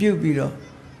အမိပြုတ်ပြီးတော့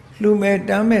လှူမဲ့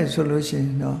တမ်းမဲ့ဆိုလို့ရှိရ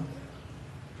င်တော့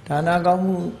ဒါနကောင်း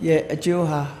မှုရဲ့အကျိုး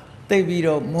ဟာသိပ်ပြီး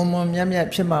တော့မွန်မွန်မြတ်မြတ်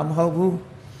ဖြစ်မှာမဟုတ်ဘူး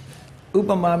ဥ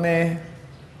ပမာမဲ့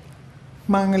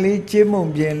မှန်ကလေးကြေးမုံ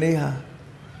ပြင်လေးဟာ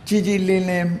ကြည်ကြည်လင်း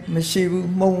လင်းမရှိဘူး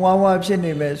မှုံဝါးဝါဖြစ်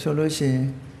နေမယ်ဆိုလို့ရှိရင်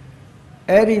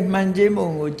အဲ့ဒီမှန်ကြေးမုံ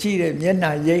ကိုကြည့်တဲ့မျက်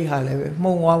နှာရိပ်ဟာလည်းပဲ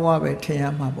မှုံဝါးဝါပဲထင်ရ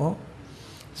မှာပေါ့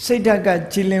စိတ်ဓာတ်က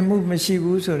ကြည်လင်မှုမရှိ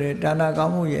ဘူးဆိုတဲ့ဒါနကော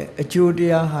င်းမှုရဲ့အကျိုးတ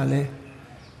ရားဟာလည်း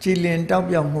ကြည်လင်တောက်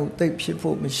ပြောင်မှုသိပ်ဖြစ်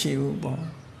ဖို့မရှိဘူးပေါ့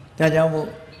ဒါကြောင့်မို့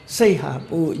စိတ်ဟာ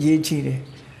ပိုအရေးကြီးတယ်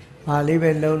ဘာလေး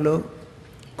ပဲလှုပ်လို့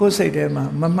ကိုယ်စိတ်ထဲမှာ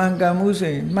မမှန်ကန်မှု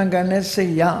ဆိုရင်မှန်ကန်တဲ့စိ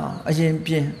တ်ရအောင်အရင်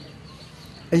ပြင်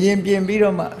ပြီး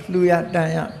တော့မှလှူရတန်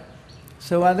ရ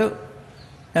ဆိုပါတော့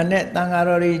ဒါနဲ့တန်ဃာ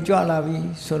တော်တွေကြွလာပြီ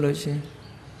ဆိုလို့ရှိရင်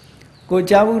ကို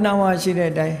ကြားဘူးနာဝရှိတဲ့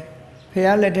အတိုင်းဖះ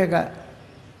လက်ထက်က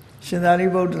ရှင်သာရိ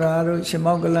ပုတ္တရာတို့ရှင်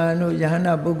မောက္ကလန်တို့ယဟန္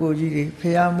တာပုဂ္ဂိုလ်ကြီးတွေ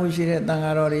ဖះမှုရှိတဲ့တန်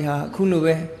ဃာတော်တွေဟာအခုလို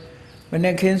ပဲမ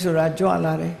နေ့ခင်းဆိုတာကြွ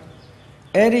လာတယ်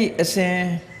အဲ့ဒီအစဉ်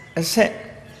အဆက်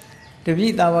တပိ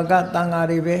တာဝကတန်ဃာ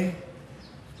တွေပဲ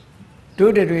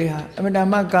တို့တွေဟာအမတ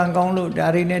မကံကောင်းလို့ဒါ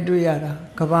တွေနဲ့တွေ့ရတာ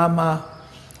ကဘာမှာ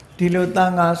ဒီလိုတ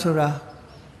န်ဃာဆိုတာ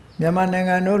မြန်မာနိုင်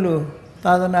ငံတို့လို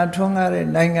သာသနာထွန်းကားတဲ့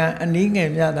နိုင်ငံအနည်းငယ်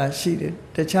များသာရှိတယ်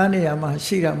တခြားနေရာမှာ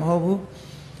ရှိတာမဟုတ်ဘူး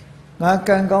ငါ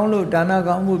ကံကောင်းလို့ဒါန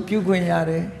ကောင်းမှုပြုခွင့်ရ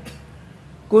တယ်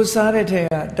ကိုစားတဲ့ထက်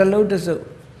ကတလုံးတစုပ်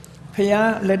ဖះ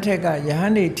လက်ထက်ကယဟ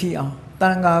န်နေထီအောင်တ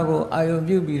န်ဃာကိုအာယုံ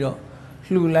ပြုပြီးတော့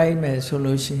လှူလိုက်မယ်ဆို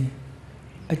လို့ရှိရင်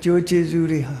အကျိုးကျေးဇူး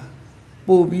တွေဟာ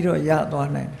ပို့ပြီးတော့ရသွား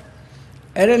နိုင်တယ်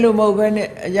အဲ့ဒါလိုမဟုတ်ဘဲနဲ့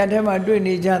အရာထဲမှာတွေ့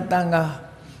နေကြတန်ဃာ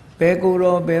ဘယ်ကိုယ်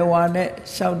တော်ဘယ်ဝါနဲ့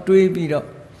ရှောက်တွေးပြီးတော့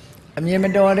အမြင်မ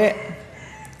တော်တဲ့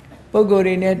ပုဂ္ဂိုလ်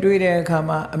တွေနဲ့တွေ့တဲ့အခါ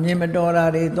မှာအမြင်မတော်တာ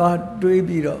တွေသွားတွေး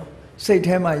ပြီးတော့စိတ်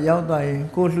ထဲမှာရောက်သွားရင်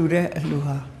ကိုလှူတဲ့အလှူ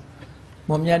ဟာ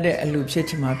မွန်မြတ်တဲ့အလှူဖြစ်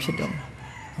ချင်မှဖြစ်တော့မှာ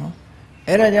နော်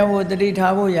အဲ့ဒါကြောင့်မို့တတိ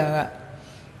ထားဖို့ရာက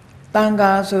တန်ဃာ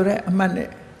ဆိုတဲ့အမှတ်နဲ့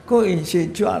ကိုယ်အိမ်ရှိ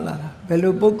ကြွလာတာဘယ်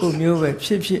လိုပုဂ္ဂိုလ်မျိုးပဲဖြ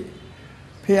စ်ဖြစ်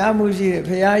ဖះမှုရှိတဲ့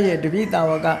ဖះရဲ့တပိတာ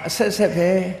ဝကအဆက်ဆက်ပဲ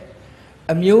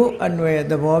အမျိုးအနွယ်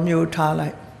သဘောမျိုးထားလို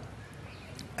က်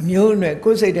အမျိုးအနွယ်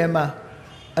ကိုယ်စိတ်ထဲမှာ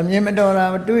အမြင်မတော်တာ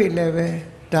မတွေ့လည်းပဲ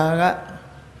ဒါက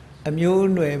အမျိုး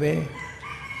အနွယ်ပဲ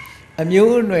အ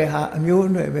မျိုးအနွယ်ဟာအမျိုး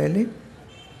အနွယ်ပဲလေ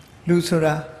လူဆို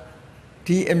တာ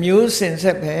ဒီအမျိုးစင်ဆ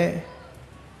က်ပဲ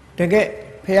တကယ်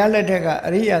ဖះလက်ထက်ကအ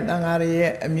ရိယသံဃာတွေ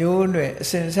ရဲ့အမျိုးအနွယ်အ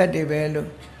စင်ဆက်တွေပဲလို့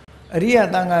အရိယ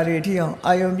သံဃာတွေအထိအောင်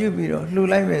အာယုံပြုပြီးတော့လှူ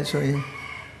လိုက်မယ်ဆိုရင်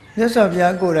မြတ်စွာဘု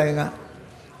ရားကိုယ်တိုင်က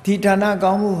ဒီဌာန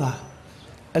ကောင်းမှုဟာ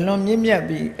အလွန်မြင့်မြတ်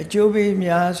ပြီးအကျိုးပေး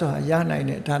များစွာရနိုင်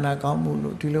တဲ့ဌာနကောင်းမှု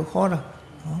လို့ဒီလိုဟောတာ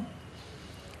နော်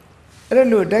အဲ့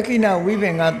လိုဒက္ခိဏဝိပ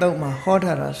င်္ဂသုတ်မှာဟော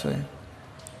ထားတာဆိုရင်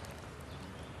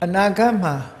အနာဂတ်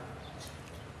မှာ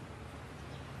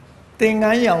သင်္က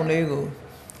န်းရောင်လေးကို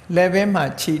လက်ဘဲမှာ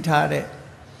ခြိထားတဲ့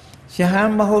ယဟ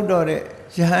န်မဟုတ်တော့တဲ့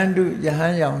Yahandu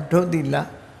Yahanyang Dodila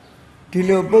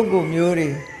Dilo Bogo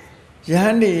Muri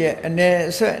Yahandi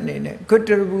and certainly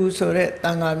Kutrabu Sore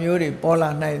Tanga Muri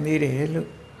Pola Nai Niri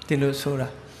Dilo Sura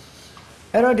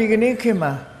Erodigani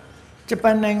Kima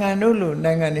Japan Nanganulu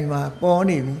Nanganima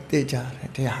Poni Deja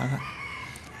Tehaga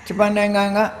Japan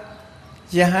Nanganga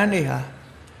Yahaniha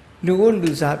Lugu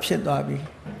Luzap Shetabi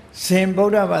Same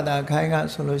Boda Vada Kanga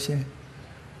solution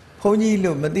Pony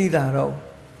Lu Madida Ro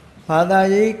Father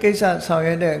Ye Kesa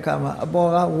Sayade Kama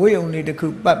Aboga we only the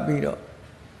cook but beetle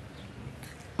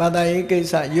Father Ye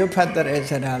Kesa you patter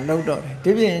as a low dot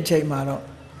Divian Chamaro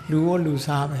Lugo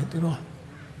Lusabe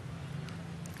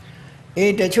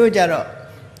A the Chojaro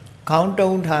Count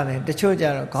down Tare the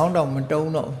Chojaro count on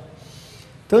Madono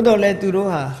Todo let to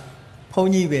Roha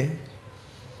Pony Bay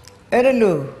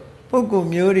Erelu Pogo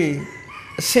Muri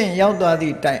Saint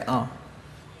Yaudadi die on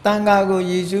Tangago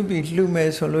Yizubi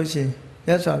Lume solution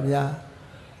Yes of Ya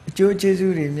Joe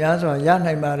Jesuri Yazo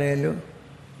Yanai Marelu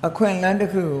A Quen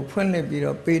Landaku Puenle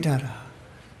Biro Peter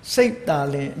Saint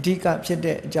Darling Dicap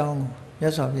Chede Jong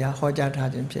Yes of Ya Hoja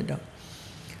Tajim Chedo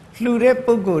Lude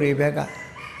Pogo Rebecca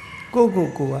Gogo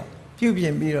Goa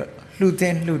Pubian Biro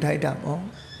Luten Lutaita O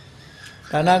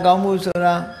Dana Gamu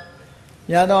Sora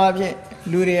Yado Abje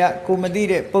Luria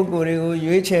Comadide Pogo Rego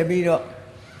Yuche Biro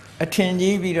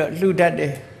Attendee Biro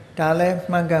Ludade Dale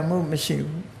Mangamu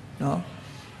Machine no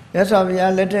Yes of Ya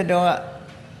let it do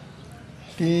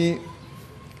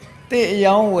the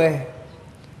young way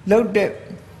loaded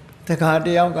the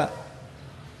Cardiaga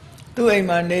to a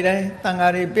man later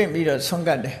Tangari Bimbi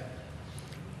Songade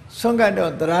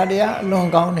Songado Dradia long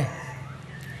gone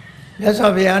Yes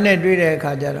of Yane Dure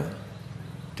Kajaro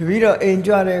to be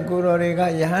enjoy a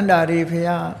Gurorega Yahanda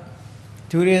Ripia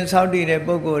Turian Saudi de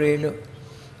Bogorelo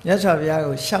Yes of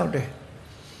Yago shouted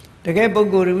The gay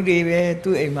Boguru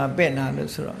to a ma bena,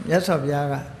 yes of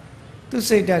Yaga. To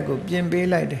say that go, Jimbe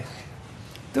like that.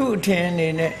 2 10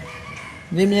 in it.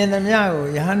 Jimmy and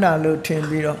Yago, Yahanda low 10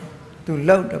 below to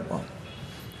load upon.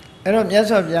 Erom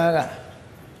yes of Yaga.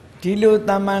 Tilo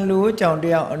Taman Lu Chow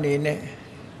Dia on the net.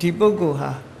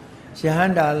 Tipogoha.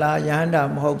 Yahanda la Yahanda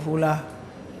Mohopula.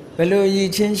 Below ye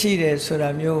chin sheeted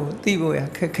Suramio, Tibo,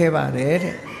 Kakeva,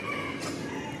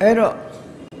 Ero.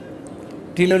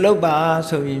 Tilo Loba,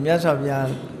 so in yes of Ya.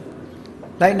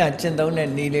 Like not gentle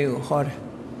and needle hot.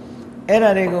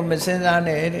 Era rego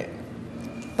Messenza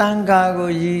Tangago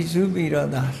ye Zubiro,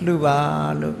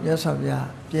 Luba, look, yes of Ya,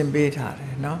 Jim Beta,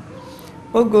 no?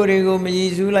 Ogorego me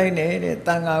Yezu like ne,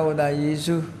 Tangago da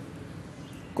Yezu.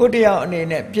 Go down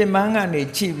in it, Pimanga ne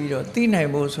Chibiro, Tina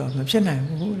Boso, China,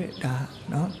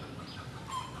 no?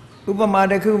 Upama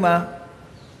de Kuma.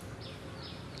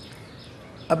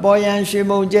 A boy and she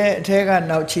moje take a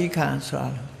now chicken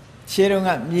swallow. Sharing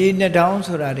up ye in the down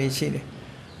so that they see.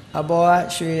 A boy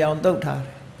she on doctor.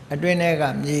 A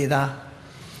drenega ye da.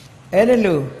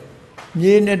 Edelu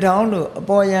ye in the down look, a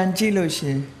boy and chilo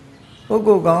she.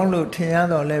 Ogo gong look,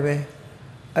 Tiano leve.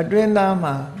 A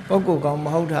drendama, Ogo gong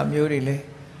hota murile.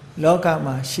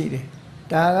 Locama sheet.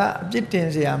 Daga,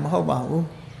 Jitinsia Mahobau.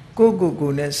 Go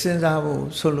Senzabu,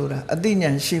 Solura,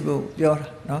 Adinian Shibu, Yor,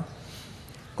 no?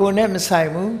 Go name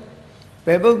Simu,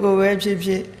 Bebo go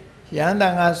webship,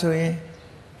 Yandanga soe,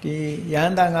 the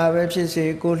Yandanga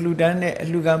webship, go Ludane,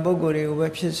 Lugambo go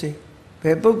webship,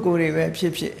 Bebo go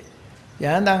webship,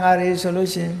 Yandanga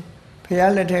solution,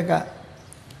 Pialeteka,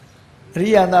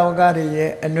 Ria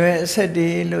Navagari, and where said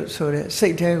the look so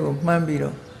Satego,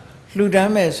 Mambiro,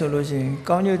 Ludame solution,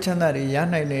 Conyo Chanari,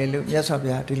 Yana, look,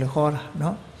 Yasabia, Tilhora,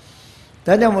 no?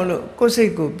 Dadamolo,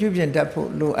 Coseko, Pubian Dapo,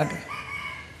 low at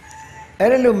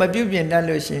Erelu Mabubian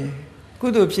Dalushi,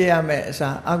 Kudu Piame,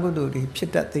 Sa Aguduri,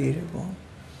 Pita theatre.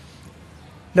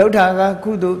 Lotaga,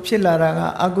 Kudu,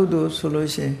 Pilaraga, Agudu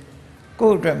solution,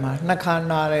 Go drama,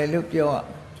 Nakana, look your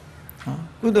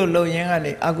Kudu low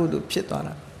yangani, Agudu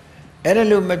Pitara.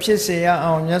 Erelu Mapisia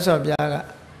on Yasobiaga,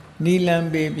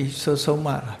 Nilan baby, so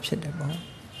Somara, Pitabo.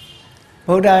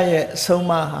 Bodaye,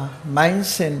 Somaha, Mind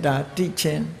Center,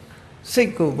 teaching,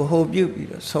 Siko, Boho Beauty,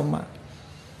 Soma.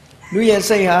 Luya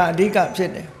say ha, dig up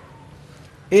said.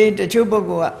 A the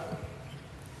Chubogoa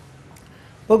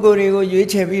Bogorigo, you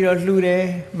each have your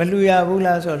Lure, Maluya,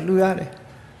 Bulas or Luare.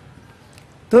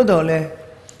 Todole,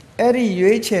 Eri, you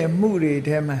each have moved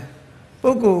him.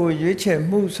 Bogo, you each have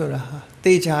moved so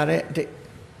they chare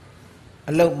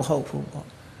a low hopeful.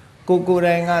 Gogo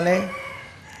rangale,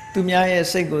 to me, I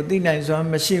say go dinner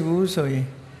on Mashibu so ye.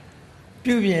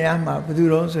 Pubiama,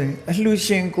 Buduroso, a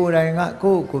Lucian go ranga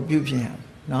go Pubiam,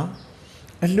 no?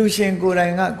 A Lucian go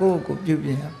ranga go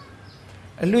Pubiam.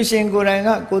 A Lucian go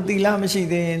ranga go Tila Mashi,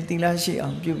 the Tilashi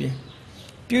on Pubiam.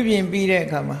 Pubiam be there,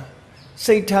 come.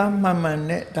 စိတ်ထားမှန်မှန်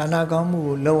နဲ့ဒါနကောင်းမှု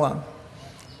ကိုလုပ်အောင်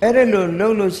အဲ့ဒါလို့လု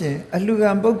ပ်လို့ရှိရင်အလှ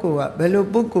ခံပုဂ္ဂိုလ်ကဘယ်လို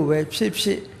ပုဂ္ဂိုလ်ပဲဖြစ်ဖြ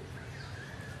စ်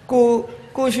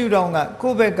ကိုရှုထောင့်က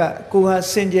ကိုယ့်ဘက်ကကိုဟာ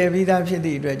စင်ကြယ်ပြီးသားဖြစ်သ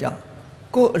ည့်အတွက်ကြောင့်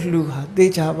ကိုယ့်အလှဟာသေ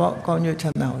ချာပေါက်ကောင်းကျိုးချ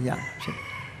မ်းသာကိုရဖြစ်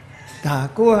ဒါ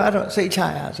ကိုကတော့စိတ်ချ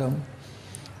ရဆုံး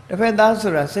တစ်ဖက်သား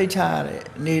ဆိုတာစိတ်ချရတဲ့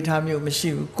အနေအထားမျိုးမရှိ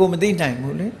ဘူးကိုမသိနိုင်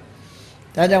ဘူးလေ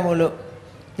ဒါကြောင့်မို့လို့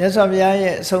မြတ်စွာဘုရား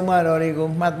ရဲ့အဆုံးအမတော်တွေကို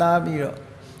မှတ်သားပြီးတော့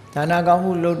ဒါနကောင်း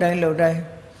မှုလုပ်တိုင်းအ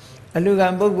လှခံ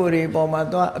ပုဂ္ဂိုလ်တွေပေါ်မှာ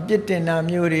သွားအပြစ်တင်တာ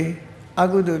မျိုးတွေအ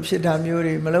ကုသိုလ်ဖြစ်တာမျိုး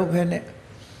တွေမလုပ်ဖဲနဲ့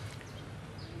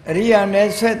အရိယာနဲ့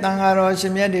ဆက်တန်ဃာတော်ရှ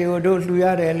င်မြတ်တွေကိုတို့လှူရ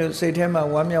တယ်လို့စိတ်ထဲမှာ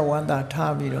ဝမ်းမြောက်ဝမ်းသာ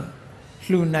ထားပြီးတော့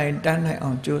လှူနိုင်တန်းနိုင်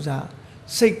အောင်ကြိုးစား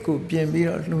စိတ်ကိုပြင်ပြီး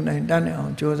တော့လှူနိုင်တန်းနိုင်အော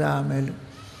င်ကြိုးစားရမယ်လို့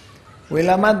ဝေ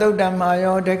လာမသုတ်တံမှာ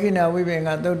ရောဒက္ခိဏဝိပင်္ဂ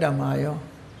သုတ်တံမှာရော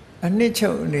အနှစ်ချု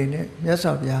ပ်အနေနဲ့မြတ်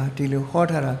စွာဘုရားဒီလိုဟော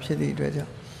ထားတာဖြစ်သည့်အတွက်ကြော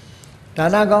င့်ဒါ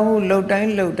နကောင်းမှုလှုပ်တိုင်း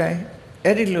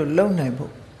အဲ့ဒီလိုလုပ်နိုင်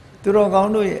ဖို့သူတော်ကော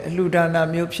င်းတို့ရဲ့အလှူဒါန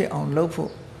မျိုးဖြစ်အောင်လုပ်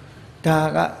ဖို့ဒါ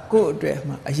ကကိုယ့်အတွက်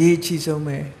မှာအရေးကြီးဆုံး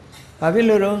ပဲဘာဖြစ်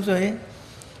လို့တော့ဆိုရင်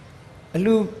အ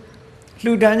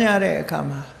လှူဒန်းရတဲ့အခါ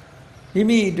မှာမိ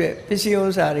မိအတွက်ပစ္စည်းဥ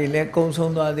စ္စာတွေလည်းကုန်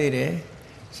ဆုံးသွားသေးတယ်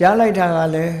ရလိုက်တာက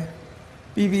လည်း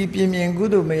ပြီးပြင်းကု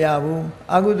သိုလ်မရဘူး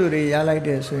အကုသိုလ်တွေရလိုက်တ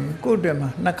ယ်ဆိုရင်ကိုယ့်အတွက်မှာ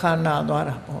နှခါနာသွား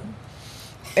တာပေါ့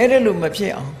အဲ့ဒါလို့မဖြ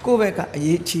စ်အောင်ကိုယ့်ဘက်ကအ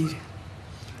ရေးကြီးတယ်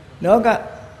လောက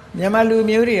မြန်မာလူ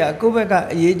မျိုးတွေကကိုယ့်ဘက်က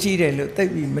အရေးကြီးတယ်လို့သိ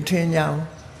ပြီးမထင်ကြဘူး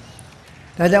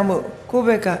ဒါကြောင့်မို့ကိုယ့်ဘ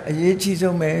က်ကအရေးကြီး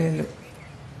ဆုံးပဲလို့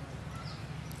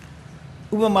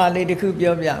ဥပမာလေးတစ်ခု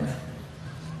ပြောပြမယ်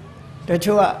တ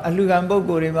ချို့ကအလှခံပုဂ္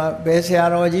ဂိုလ်တွေမှာဘယ်ဆရာ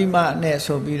တော်ကြီးမှနဲ့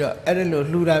ဆိုပြီးတော့အဲ့ဒါလို့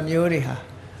လှူတာမျိုးတွေဟာ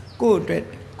ကိုယ့်အ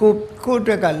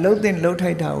တွက်ကလှုပ်တင်လှုပ်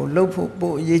ထိုက်တာကိုလှုပ်ဖို့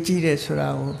ပို့အရေးကြီးတယ်ဆိုတာ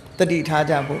ကိုတတိထား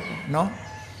ကြဖို့เนาะ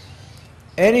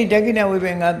အဲ့ဒီဒက္ခိဏဝိပ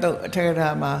င်္ဂသုတ်အထက်ကထာ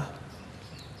မှာ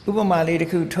ဥပမာလေးတစ်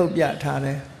ခုထုတ်ပြထားတ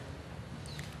ယ်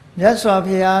မြတ်စွာ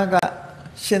ဘုရားက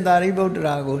ရှင်သာရိပုတ္တ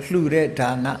ရာကိုလှူတဲ့ဒါ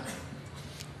န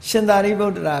ရှင်သာရိပု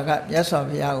တ္တရာကမြတ်စွာ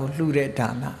ဘုရားကိုလှူတဲ့ဒါ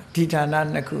နဒီဒါန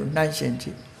နှစ်ခုနှိုင်းယှဉ်ကြ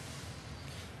ည့်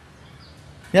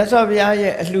မြတ်စွာဘုရား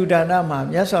ရဲ့အလှူဒါနမှာ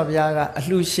မြတ်စွာဘုရားကအ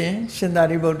လှူရှင်ရှင်သာ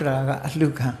ရိပုတ္တရာကအလှူ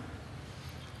ခံ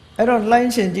အဲ့တော့လှို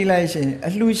င်းရှင်ကြည့်လိုက်ရှင်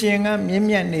အလှူရှင်ကမြင့်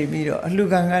မြတ်နေပြီးတော့အလှူ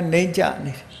ခံကနှိမ့်ကျ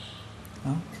နေတယ်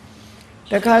နော်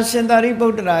တခါရှင်သာရိပု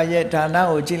တ္တရာရဲ့ဒါန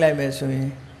ကိုကြည့်လိုက်မယ်ဆိုရင်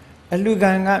အလှူ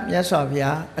ခံကမြတ်စွာဘု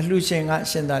ရားအလှူရှင်က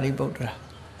ရှင်သာရိပုတ္တရာ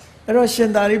အဲ့တော့ရှ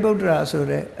င်သာရိပုတ္တရာဆို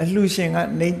တဲ့အလှူရှင်က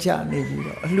နှိမ့်ကျနေပြီး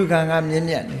တော့အလှူခံကမြင့်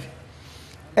မြတ်နေတယ်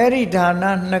အဲ့ဒီဒါန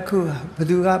နှစ်ခုဘယ်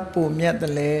သူကပိုမြတ်တ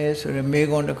ယ်လဲဆိုရယ်မေ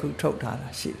ခွန်းတစ်ခုထုတ်ထားတာ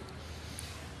ရှိတယ်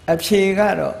အဖြေက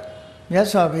တော့မြတ်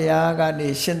စွာဘုရားကနေ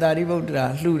ရှင်သာရိပုတ္တရာ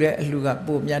လှူတဲ့အလှူက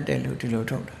ပိုမြတ်တယ်လို့ဒီလို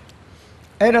ထုတ်တာ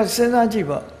အဲ့တော့စဉ်းစားကြည့်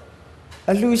ပေါ့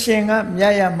အလှူရှင်ကမြ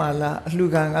တ်ရမှာလားအလှူ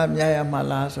ခံကမြတ်ရမှာ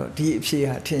လားဆိုဒီအဖြေ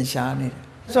ဟာထင်ရှားနေတယ်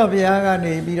မြတ်စွာဘုရားက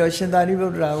နေပြီးတော့ရှင်သာရိပု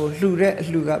တ္တရာကိုလှူတဲ့အ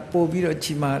လှူကပိုပြီးတော့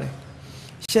ကြီးမားတယ်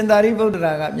ရှင်သာရိပုတ္တ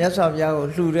ရာကမြတ်စွာဘုရားကို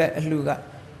လှူတဲ့အလှူက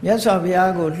မြတ်စွာဘု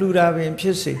ရားကိုလှူတာပင်ဖြ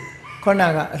စ်စေခေါဏ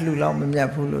ကအလှူလောက်မမြတ်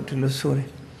ဘူးလို့ဒီလိုဆိုတယ်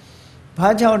။ဘာ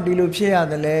ကြောင့်ဒီလိုဖြစ်ရ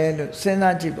တယ်လဲလို့စဉ်း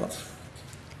စားကြည့်ပေါ့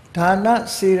။ဒါန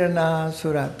စေရနာ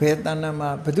ဆိုတာဘယ်တဏ္ဍမှာ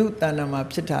ဘု து တဏ္ဍမှာ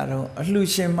ဖြစ်တာတော့အလှူ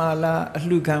ရှင်မှာလားအ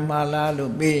လှူခံမှာလား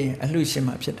လို့မေးရင်အလှူရှင်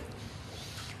မှာဖြစ်တယ်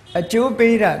။အကျိုး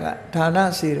ပေးတာကဒါန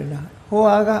စေရနာဟို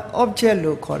ဟာက object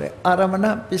လို့ခေါ်တဲ့အာရမဏ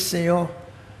ပစ္စယော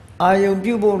အာယုံ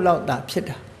ပြုဖို့လောက်တာဖြစ်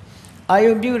တာအာ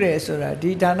ယုံပြုတယ်ဆိုတာ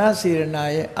ဒီဒါနစေရနာ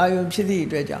ရဲ့အာယုံဖြစ်သည့်အ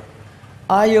တွက်ကြောင့်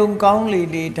အာယုံကောင်းလေ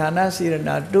လေဒါနစေရ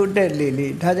နာတိုးတက်လေလေ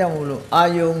ဒါကြောင့်မို့လို့အာ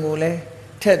ယုံကိုလည်း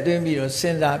ထက်သွင်းပြီးတော့စ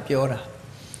ဉ်းစားပြောတာ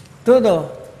သို့တော့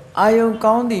အာယုံ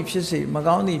ကောင်းသည်ဖြစ်စေမ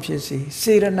ကောင်းသည်ဖြစ်စေ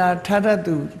စေရနာထထ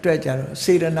သူအတွက်ကြတော့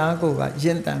စေရနာကိုကရ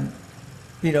င့်တန်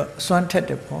ပြီးတော့စွမ်းထက်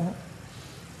တယ်ပေါ့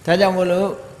ဒါကြောင့်မို့လို့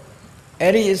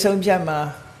အဲ့ဒီအဆုံးဖြတ်မှာ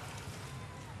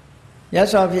မြတ်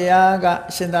စွာဘုရားက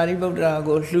ရှင်သာရိပုတ္တရာ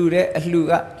ကိုလှူတဲ့အလှူ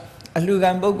ကအလှူ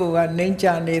ခံပုဂ္ဂိုလ်ကနှိမ့်ချ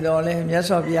နေတော်လဲမြတ်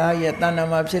စွာဘုရားရဲ့တဏ္ဍာ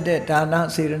မှာဖြစ်တဲ့ဒါန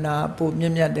စေရနာပိုမြ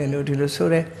င့်မြတ်တယ်လို့ဒီလိုဆို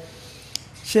တယ်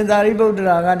ရှင်သာရိပုတ္တ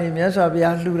ရာကနေမြတ်စွာဘု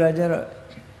ရားလှူတာကြတော့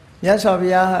မြတ်စွာဘု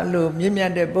ရားလို့မြင့်မြ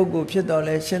တ်တဲ့ပုဂ္ဂိုလ်ဖြစ်တော်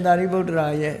လဲရှင်သာရိပုတ္တရာ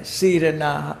ရဲ့စေရ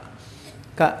နာ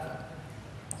က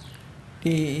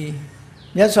ဒီ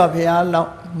မြတ်စွာဘုရားလော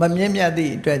က်မမြင့်မြတ်သ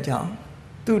ည့်အတွက်ကြောင့်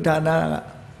သူ့ဒါနက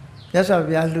မြတ်စွာ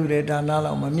ဘုရားလှူတဲ့ဒါန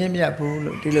လောက်မမြင့်မြတ်ဘူး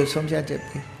လို့ဒီလိုဆုံးဖြတ်ချက်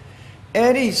ပြီး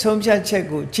အဲ့ဒီဆုံးဖြတ်ချက်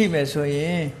ကိုကြည့်မယ်ဆိုရ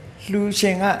င်လှူရှ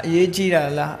င်ကအရေးကြီးတာ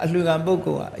လားအလှူခံပုဂ္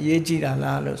ဂိုလ်ကအရေးကြီးတာ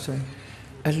လားလို့ဆိုရင်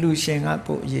အလှူရှင်က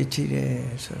ပိုအရေးကြီးတယ်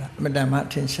ဆိုတာအမတန်မှ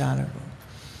ထင်ရှားတယ်ပေါ့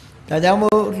ဒါကြောင့်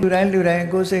မို့လှူတိုင်း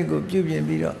ကိုယ်စိတ်ကိုပြုပြင်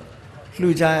ပြီးတော့လှူ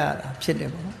ကြရတာဖြစ်တယ်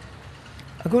ပေါ့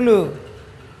အခုလို့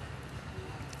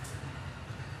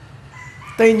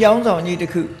တိမ်ကျောင်းဆောင်ကြီးတ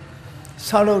စ်ခု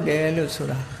ဆောက်လုပ်တယ်လို့ဆို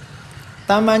တာ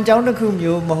တာမန်ကျောင်းတစ်ခု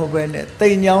မျိုးမဟုတ်ဘဲနဲ့တိ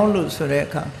မ်ကျောင်းလို့ဆိုတဲ့အ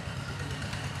ခါ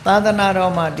သာသနာ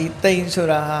တော်မှာဒီတိမ်ဆို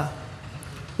တာဟာ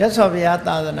ရသော်ဘုရား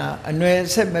သာသနာအနွယ်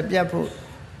ဆက်မပြတ်ဖို့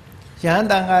ယဟန်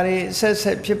တန်ဃာတွေဆ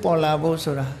က်ဖြစ်ပေါ်လာဖို့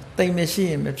ဆိုတာတိမ်မရှိ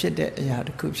ရင်မဖြစ်တဲ့အရာတ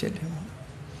စ်ခုဖြစ်တယ်ပေါ့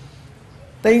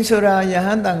တိမ်ဆိုတာယဟ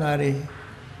န်တန်ဃာတွေ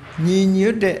ညီညွ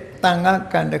တ်တဲ့တန်ဃာ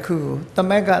ကံတစ်ခုကိုသ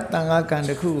မက်ကတန်ဃာကံ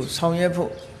တစ်ခုကိုဆောင်ရွက်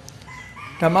ဖို့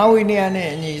ဓမ္မဝိနည်းနဲ့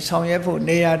အညီဆောင်ရွက်ဖို့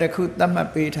နေရာတစ်ခုသတ်မှတ်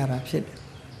ပေးထားတာဖြစ်တယ်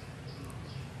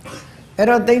အဲ့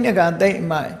တော့တိမ်တကတိမ်အ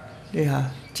မိုက်ဒီဟာ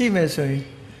ကြည့်မယ်ဆိုရင်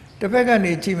တစ်ဖက်က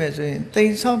နေကြည့်မယ်ဆိုရင်တိ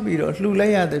မ်ဆောက်ပြီးတော့လှူလို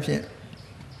က်ရတဲ့ဖြင့်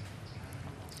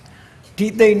ဒီ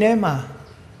တိမ်ထဲမှာ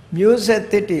မျိုးဆက်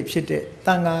တစ်တွေဖြစ်တဲ့တ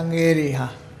န်ဃာငယ်တွေဟာ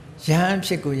ယဟန်ဖြ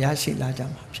စ်ကိုရရှိလာကြ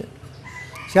မှာဖြစ်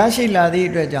ရရှိလာသည့်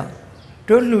အတွက်ကြောင့်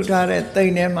တို့လှူထားတဲ့တိ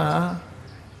မ်ထဲမှာ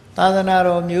သာသနာ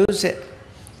တော်မျိုးဆက်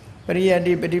ပရိယတ္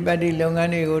တိပฏิပတ်တိလုပ်င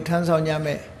န်းတွေကိုထမ်းဆောင်ကြမ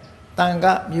ယ်တန်ခ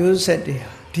မျိုးဆက်တွေ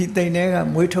ဒီတိမ်ထဲက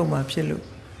မွေးထုတ်မှာဖြစ်လို့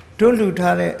တို့လှူ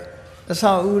ထားတဲ့အ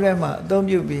ဆောက်အဦထဲမှာအသုံး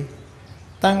ပြုပြီး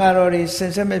တန်ဃာတော်တွေစ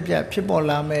င်စစ်မပြတ်ဖြစ်ပေါ်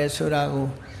လာမယ်ဆိုတာကို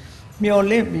မျှော်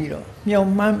လင့်ပြီးတော့မျှော်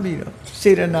မှန်းပြီးတော့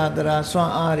စေတနာတရားစွ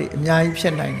မ်းအားတွေအများကြီးဖြ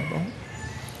စ်နိုင်တယ်ပေါ့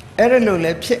အဲ့ဒါလို့လ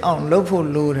ည်းဖြစ်အောင်လုပ်ဖို့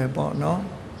လိုတယ်ပေါ့နော်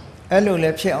အဲ့လိုလ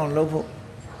ည်းဖြစ်အောင်လုပ်ဖို့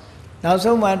နောက်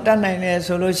ဆုံးမှာတတ်နိုင်တယ်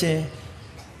ဆိုလို့ရှိရင်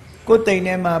ကိုယ်တိမ်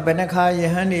ထဲမှာဘယ်နှခါယ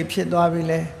ဟန်တွေဖြစ်သွားပြီ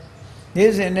လဲ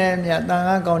နေ့စဉ်နဲ့မြတ်တန်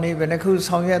ခါကောင်းတွေဘယ်နှခု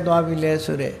ဆောင်ရွက်သွားပြီလဲ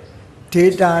ဆိုတဲ့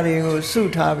data တွေကိုစု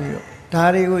ထားပြီးတော့ဒါ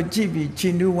တွေကိုကြည့်ပြီးချီ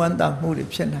နူးဝမ်းသာမှုတွေ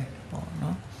ဖြစ်နိုင်တယ်ပေါ့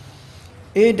နော်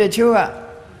အေးတချို့က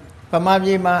ဗမာပြ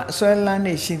ည်မှာအစွဲလန်း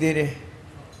နေရှိသေးတယ်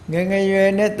ငယ်ငယ်ရွယ်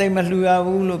နဲ့တိမ်မလှူရ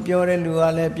ဘူးလို့ပြောတဲ့လူက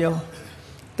လည်းပြော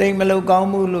တိမ်မလုပ်ကောင်း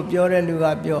ဘူးလို့ပြောတဲ့လူက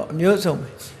ပြောအမျိုးစုံပဲ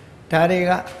ဒါတွေ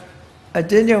ကအ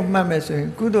ကျဉ်းချုပ်မှတ်မယ်ဆိုရင်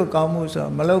ကုသိုလ်ကောင်းမှုဆိုတာ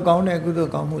မလုပ်ကောင်းတဲ့ကုသို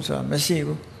လ်ကောင်းမှုဆိုတာမရှိ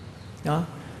ဘူးနော်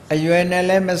အရွယ်နဲ့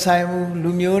လည်းမဆိုင်ဘူးလူ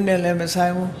မျိုးနဲ့လည်းမဆို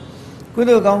င်ဘူးကု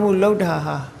သိုလ်ကောင်းမှုလုပ်တာ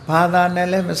ဟာဘာသာနဲ့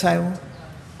လည်းမဆိုင်ဘူး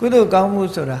ကုသိုလ်ကောင်းမှု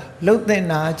ဆိုတာလှုပ်တဲ့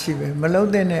နာချီပဲမလှုပ်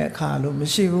တဲ့အခါလို့မ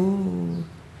ရှိဘူး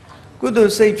ကုသို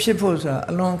လ်စိတ်ဖြစ်ဖို့ဆိုတာ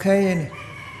အလွန်ခဲရင်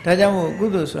ဒါကြောင့်မို့ကု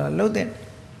သိုလ်ဆိုတာလှုပ်တဲ့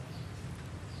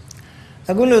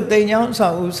အခုလို့တိမ်ချောင်းဆော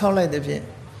က်ဦးဆောက်လိုက်တဲ့ဖြင့်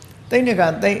တိမ်တက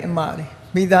တိမ်အမတွေ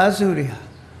မိသားစုတွေဟာ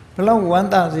ဘလောက်ဝမ်း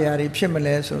သာစရာတွေဖြစ်မ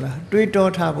လဲဆိုတာတွေးတော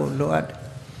ထားဖို့လိုအပ်တယ်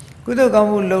ကုသိုလ်ကောင်း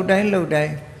မှုလှုပ်တိုင်း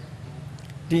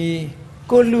ဒီ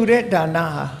ကိုလှူတဲ့ဒါန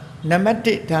ဟာနံပါတ်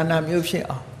1ဒါနမျိုးဖြစ်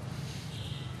အောင်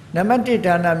နံပါတ်1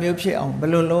ဒါနမျိုးဖြစ်အောင်ဘ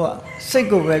ယ်လိုလုပ်စိတ်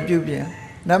ကိုပဲပြုပြင်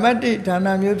နံပါတ်1ဒါန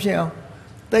မျိုးဖြစ်အောင်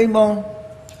တိမ်ပေါင်း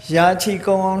ရာချီ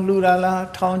ကုံအောင်လှူတာလား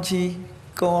ထောင်ချီ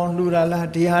ကုံအောင်လှူတာလား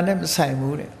ဒီဟာနဲ့မဆိုင်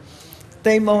ဘူးတဲ့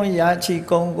တိမ်ပေါင်းရာချီ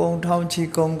ကုံထောင်ချီ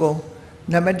ကုံ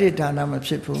နံပါတ်1ဒါနမ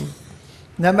ဖြစ်ဘူး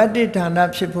နံပါတ်1ဒါန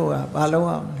ဖြစ်ဖို့ကဘာလို့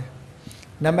ရမလဲ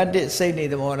နံပါတ်1စိတ်နေ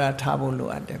သဘောထားထားဖို့လို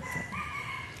အပ်တယ်ပေါ့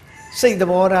စိတ်သ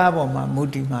ဘောထားပေါ်မှာမူ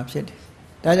တည်မှာဖြစ်တယ်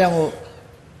ဒါကြောင့်မို့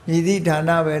မြည်သည့်ဒါ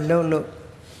နပဲလုပ်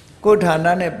ကိုယ်ဌာန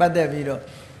နဲ့ပတ်သက်ပြီးတော့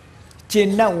ကျင့်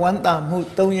နှံ့ဝမ်းသာမှု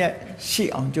၃ရက်ရှိ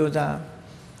အောင်ကြိုးစား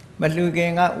မလှူခ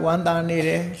င်ကဝမ်းသာနေတ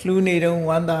ယ်လှူနေတော့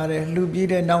ဝမ်းသာတယ်လှူပြီး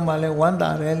တဲ့နောက်မှလည်းဝမ်းသာ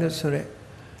တယ်လို့ဆိုရက်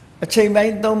အချိန်ပို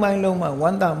င်း၃ပိုင်းလုံးမှာဝ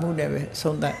မ်းသာမှုနဲ့ပဲ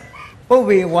ဆုံးသက်ပုဗ္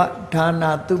ဗေဝဒါ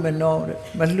နာသူမနော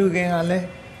မလှူခင်ကလည်း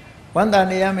ဝမ်းသာ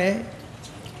နေရမယ်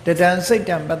တဒံစိတ်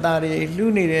တံပတာတွေလှူ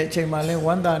နေတဲ့အချိန်မှာလည်းဝ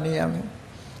မ်းသာနေရမယ်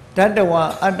ဓတ္တဝ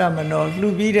အတ္တမနောလှူ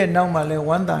ပြီးတဲ့နောက်မှာလည်း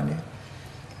ဝမ်းသာနေ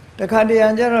တခါတရံ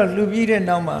ကျတော့လှူပြီးတဲ့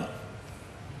နောက်မှာ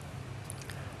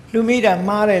လှူမိတာ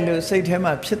မှားတယ်လို့စိတ်ထဲ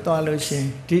မှာဖြစ်သွားလို့ရှင်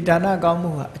ဒီဒါနကောင်းမှု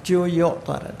ဟာအကျိုးရော့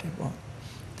သွားတယ်ပေါ့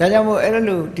ဒါကြောင့်မို့အဲ့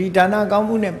လိုဒီဒါနကောင်း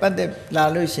မှုနဲ့ပတ်သက်လာ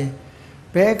လို့ရှင်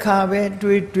ဘယ်ခါပဲ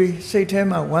တွေးစိတ်ထဲ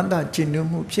မှာဝမ်းသာကျဉ်း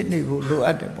မှုဖြစ်နေဖို့လိုအ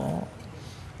ပ်တယ်ပေါ့ဒါ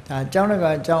အကြောင်းတက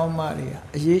အကြောင်းအမတွေက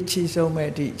အရေးကြီးဆုံးပဲ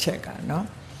ဒီအချက်ကနော်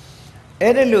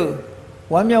အဲ့ဒါလို့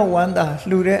ဝမ်းမြောက်ဝမ်းသာ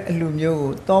လှူတဲ့အလှမျိုး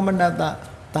ကိုသောမနတသ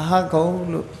ဟဂုံ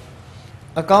လို့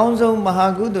အကောင်းဆုံးမဟာ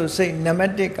ကုသိုလ်စိတ်နံပါ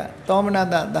တ်1ကသောမန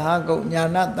တသဟဂုံညာ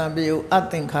ဏတံပိယအ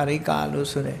သင်္ခါရိကာလို့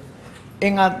ဆိုတယ်အ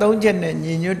င်္ဂါ3ချက်နဲ့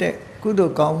ညီညွတ်တဲ့ကုသို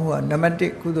လ်ကောင်းမှုကနံပါတ်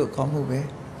1ကုသိုလ်ကောင်းမှုပဲ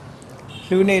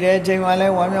လှူနေတဲ့အချိန်မှာလ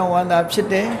ည်းဝမ်းမြောက်ဝမ်းသာဖြစ်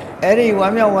တယ်အဲ့ဒီဝ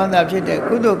မ်းမြောက်ဝမ်းသာဖြစ်တဲ့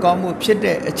ကုသိုလ်ကောင်းမှုဖြစ်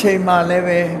တဲ့အချိန်မှာလည်း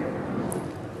ပဲ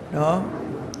နော်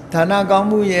ဌာနကောင်း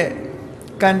မှုရဲ့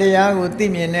ကံတရားကိုသိ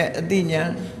မြင်တဲ့အသိဉာဏ်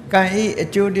ကံဤအ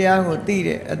ကျိုးတရားကိုသိ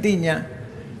တဲ့အသိဉာဏ်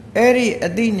အဲ့ဒီအ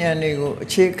သိဉာဏ်တွေကိုအ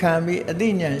ခြေခံပြီးအသိ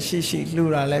ဉာဏ်ရှိလှူ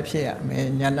တာလည်းဖြစ်ရမယ်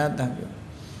ဉာဏတံပြု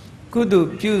ကုသိုလ်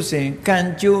ပြုစဉ်ကံ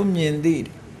ကျိုးမြင်သိတယ်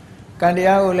ကံတ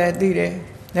ရားကိုလည်းသိတယ်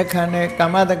လက်ခံတဲ့ကာ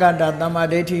မတက္ကတာသမ္မာ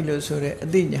ဒိဋ္ဌိလို့ဆိုတဲ့အ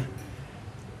သိဉာဏ်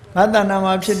ငါတဏ္ဍာ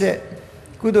မှာဖြစ်တဲ့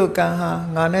ကုသိုလ်ကံဟာ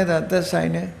ငါနဲ့သာသက်ဆို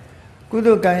င်တယ်ကု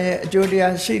သိုလ်ကံရဲ့အကျိုးတ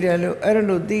ရားရှိတယ်လို့အဲ့ဒါ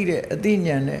လို့သိတဲ့အသိ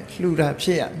ဉာဏ်နဲ့လှူတာဖြ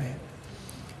စ်ရမယ်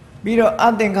ပြီးတော့အ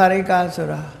သင်္ခါရိကဆို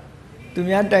တာသူ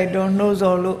များတိုက်တွန်းနှိုး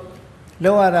ဆော်လို့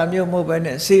လောက်ရတာမျိုးမဟုတ်ပဲ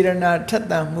နဲ့စေရနာထက်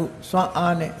သန်မှုစွမ်း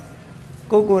အားနဲ့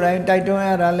ကိုယ်ကိုယ်တိုင်တိုက်တွန်းရ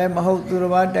တာလည်းမဟုတ်သူတ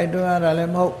စ်ပါးတိုက်တွန်းရတာလ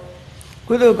ည်းမဟုတ်ကု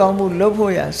ကုသိုလ်ကောင်းမှုလုပ်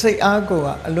ဖို့ရစိတ်အားကို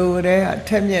အလိုတည်းကထ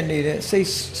က်မြက်နေတဲ့စိ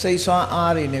တ်စွမ်း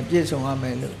အားတွေနဲ့ပြည့်စုံရမ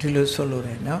ယ်လို့ဒီလိုဆိုလိုတ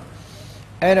ယ်နော်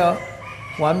အဲ့တော့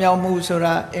ဝမ်းမြောက်မှုဆို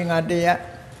တာအင်္ဂါတရား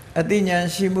အသိဉာဏ်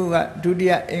ရှိမှုကဒုတိ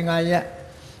ယအင်္ဂါရ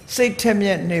စိတ်ထက်မြ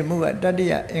က်နေမှုကတတိ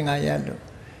ယအင်္ဂါရလို့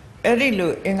အဲ့ဒီ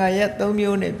လိုအင်္ဂါရ၃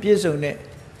မျိုးနဲ့ပြည့်စုံတဲ့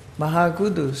မဟာကု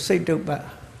သိုလ်စိတ်တုပ္ပ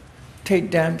ထိတ်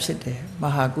တန်းဖြစ်တယ်မ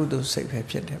ဟာကုသိုလ်စိတ်ပဲ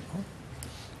ဖြစ်တယ်ပေါ့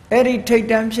အဲ့ဒီထိတ်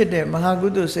တန်းဖြစ်တဲ့မဟာကု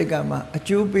သိုလ်စိတ်ကမှအ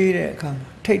ကျိုးပေးတဲ့အခါမှာ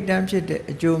ထိတ်တန်းဖြစ်တဲ့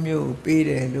အကျိုးမျိုးကိုပေး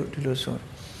တယ်လို့ဒီလိုဆို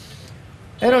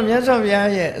အဲ့တော့မြတ်စွာဘုရား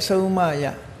ရဲ့အဆုံးအမအရ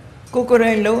ကိုယ်ကိုယ်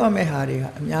တိုင်လုံးရမယ့်ဟာတွေက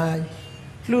အများကြီး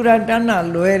လှူတာတန်းတာ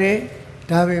လွယ်တယ်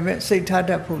ဒါပေမဲ့စိတ်ထား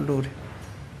တတ်ဖို့လိုတယ်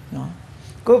နော်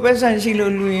ကိုယ်ပဲဆန်ရှိ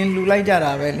လို့လှူရင်လှူလိုက်ကြ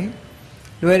တာပဲလေ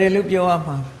လွယ်တယ်လို့ပြောရ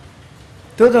မှာ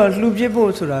သို့တော်လှူပြစ်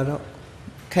ဖို့ဆိုတာတော့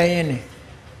ခဲရင်နေ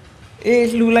အေး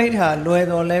လှူလိုက်တာလွယ်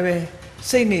တော်လည်းပဲ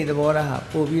စိတ်နေသဘောထားဟာ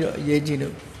ပို့ပြီးတော့အရေးကြီး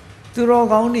လို့သူတော်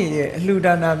ကောင်းတွေရဲ့အလှူ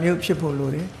ဒါနမျိုးဖြစ်ဖို့လို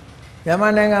တယ်မြန်မာ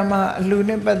နိုင်ငံမှာအလှူ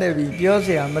နဲ့ပတ်သက်ပြီးပြောเ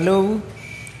สียမလိုဘူး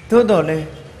သို့တော်လည်း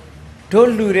တို့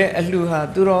လှူတဲ့အလှူဟာ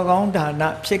သူတော်ကောင်းဒါန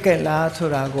ဖြစ်ခဲ့လားဆို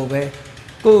တာကိုပဲ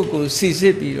ကိုယ့်ကိုစီစ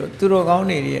စ်ပြီးတော့သူတော်ကောင်း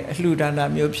တွေရဲ့အလှူဒါန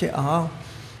မျိုးဖြစ်အောင်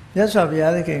မြတ်စွာဘု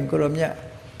ရားသခင်ကိုရောမြတ်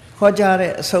ဟောကြား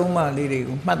တဲ့အဆုံးအမလေးတွေ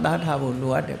ကိုမှတ်သားထားဖို့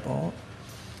လိုအပ်တယ်ပေါ့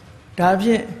ဒါဖြ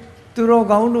င့်သူတော်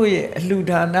ကောင်းတို့ရဲ့အလှူ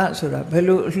ဒါနဆိုတာဘယ်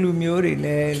လိုအလှူမျိုးတွေ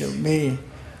လဲလို့မေးရင်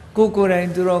ကိုယ်တိုင်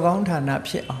သူတော်ကောင်းဌာန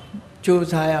ဖြစ်အောင်ကြိုး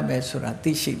စားရမယ်ဆိုတာ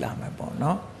သိရှိလာမယ်ပေါ့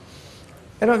နော်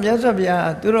အဲ့တော့မြတ်စွာဘုရား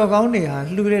သူတော်ကောင်းတွေဟာ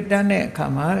လှူတဲ့တန်းတဲ့အခါ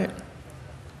မှာတဲ့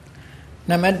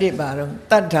နံပါတ်1ပါတော့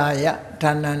တတ္ထာယ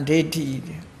ဒါနံဒိဋ္ဌိ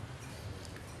တဲ့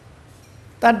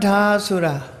တတ္ထာဆို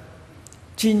တာ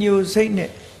ကြည်ညိုစိတ်နဲ့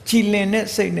ကြည်လင်တဲ့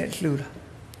စိတ်နဲ့လှူတာ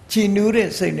ကြည်နူးတဲ့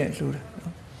စိတ်နဲ့လှူတာ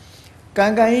ကံ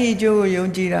ကံဤအကျိုးကိုယုံ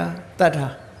ကြည်တာတတ္ထာ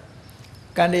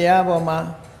ကံတရားပေါ်မှာ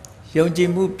ယုံကြည်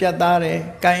မှုပြတ်သားတယ်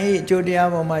ကံဤအကျိုးတရား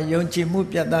ပေါ်မှာယုံကြည်မှု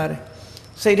ပြတ်သားတယ်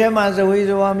စိတ်ထဲမှာဇဝေ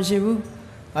ဇဝါမရှိဘူး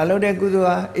အလုပ်တဲ့ကုသိုလ်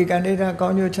ဟာဧကနိဋ္ဌကော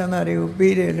င်းကျိုးချမ်းသာတွေကို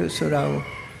ပေးတယ်လို့ဆိုတာကို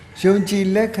ယုံကြည်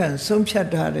လက်ခံဆုံးဖြတ်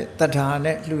ထားတဲ့တတ္ထာ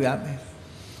နဲ့လှူရမယ်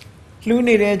လှူ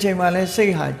နေတဲ့အချိန်မှာလဲစိ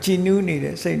တ်ဟာကြည်နူးနေ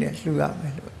တဲ့စိတ်နဲ့လှူရမ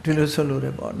ယ်လို့ဒီလိုဆိုလိုတ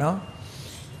ယ်ပေါ့နော်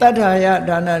တတ္ထာယ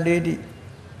ဒါနဒိဋ္ဌိ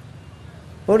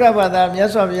ဘုရားဘာသာမြတ်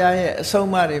စွာဘုရားရဲ့အဆုံး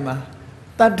အမတွေမှာ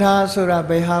တတ္ထာဆိုတာ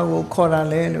ဘယ်ဟာကိုခေါ်တာ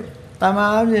လဲလို့တမန်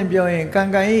အပြင်ပြောရင်ကံ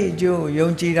ကံ၏အကျိုးကိုယုံ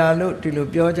ကြည်တာလို့ဒီလို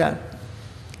ပြောကြတယ်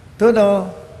သို့တော့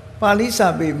ပါဠိစာ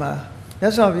ပေမှာမြ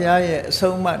တ်စွာဘုရားရဲ့အ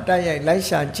ဆုံးအမတိုက်ရိုက်လိုက်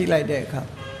ရှာကြည့်လိုက်တဲ့အခါ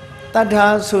တတ္ထာ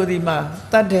ဆိုဒီမှာ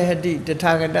တတ္ထဟတိတ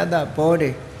ထာဂတတဘောဓိ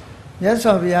မြတ်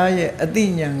စွာဘုရားရဲ့အသိ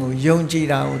ဉာဏ်ကိုယုံကြည်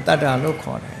တာကိုတတ္ထာလို့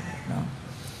ခေါ်တယ်နော်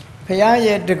ဘုရား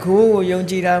ရဲ့တကူကိုယုံ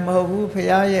ကြည်တာမဟုတ်ဘူးဘု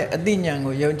ရားရဲ့အသိဉာဏ်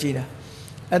ကိုယုံကြည်တာ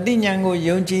အသိဉာဏ်ကို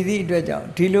ယုံကြည်သည့်အတွက်ကြောင့်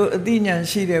ဒီလိုအသိဉာဏ်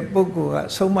ရှိတဲ့ပုဂ္ဂိုလ်က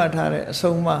ဆုံးမထားတဲ့အ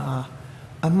ဆုံးအမဟာ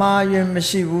အမှားယွင်းမ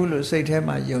ရှိဘူးလို့စိတ်ထဲ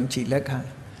မှာယုံကြည်လက်ခံ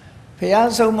ဘုရား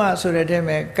ဆုံးမဆိုတဲ့ထဲ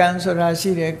မှာကံဆိုတာ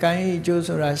ရှိတယ်ကံ၏အကျိုး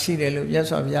ဆိုတာရှိတယ်လို့မြတ်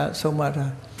စွာဘုရားဆုံးမ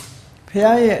ထားဘု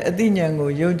ရားရဲ့အသိဉာဏ်ကို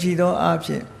ယုံကြည်သောအဖြ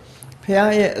စ်ဘု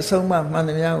ရားရဲ့အဆုံးအမမှန်သ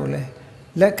မျှကိုလည်း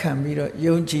လက်ခံပြီးတော့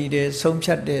ယုံကြည်တယ်ဆုံးဖြ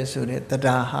တ်တယ်ဆိုတဲ့တ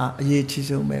ရားဟာအရေးကြီး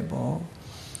ဆုံးပဲပေါ့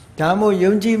ဒါမို့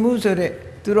ယုံကြည်မှုဆိုတဲ့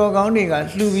သူတော်ကောင်းတွေက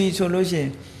လှူပြီးဆိုလို့ရှိရ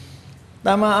င်တ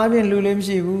မန်အပြင်လှူလို့မ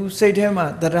ရှိဘူးစိတ်ထဲမှာ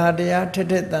တရားတရားထက်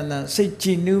ထက်တန်တန်စိတ်ကြ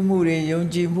ည်နူးမှုတွေယုံ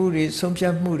ကြည်မှုတွေဆုံးဖြ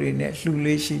တ်မှုတွေနဲ့လှူ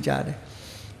လေးရှိကြတယ်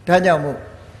ဒါကြောင့်မို့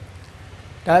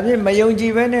ဒါဖြင့်မယုံကြ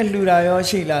ည်ဘဲနဲ့လှူတာရော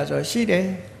ရှိလားဆိုရှိတယ်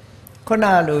ခုန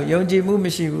လိုယုံကြည်မှုမ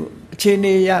ရှိဘူးအခြေအ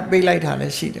နေရပေးလိုက်တာလ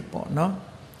ည်းရှိတယ်ပေါ့နော်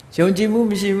ယုံကြည်မှု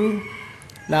မရှိဘူး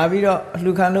လာပြီးတော့အ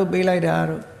လှခံလို့ပေးလိုက်တာ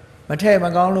တို့မထည့်မ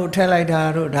ကောင်းလို့ထည့်လိုက်တာ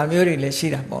တို့ဒါမျိုးတွေလည်းရှိ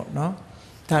တာပေါ့နော်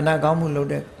ဌာနကောင်းမှုလုပ်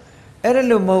တဲ့အဲ့ဒါ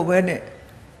လို့မဟုတ်ဘဲနဲ့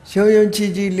ရုံရုံချီ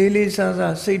ချီလေးလေးဆန်းဆ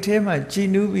န်းစိတ်ထဲမှာကြည်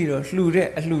နူးပြီးတော့လှူတဲ့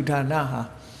အလှဌာနဟာ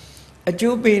အ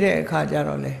ကျိုးပေးတဲ့အခါကျ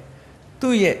တော့လေ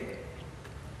သူ့ရဲ့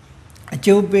အ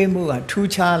ကျိုးပေးမှုကထူး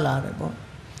ခြားလာတယ်ပေါ့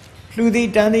လှူသည့်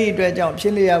တန်းသည့်အတွက်ကြောင့်ဖြ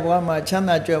စ်လျက်ဘဝမှာချမ်း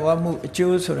သာကြွယ်ဝမှုအ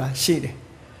ကျိုးဆိုတာရှိတယ်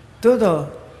သို့တော့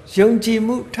ယုံကြည်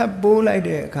မှုထပ်ပိုးလိုက်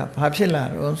တဲ့အခါဘာဖြစ်လာ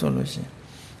တော့ဆိုလို့ရှိရင်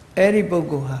အဲ့ဒီပုဂ္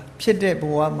ဂိုလ်ဟာဖြစ်တဲ့ဘ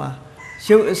ဝမှာ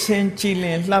ရုပ်အစင်းကြည်လ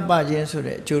င်လှပခြင်းဆို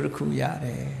တဲ့အကျိုးတစ်ခုရတ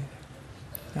ယ်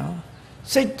နော်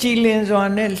စိတ်ကြည်လင်စွာ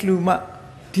နဲ့လှူမှ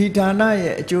ဒီဌာန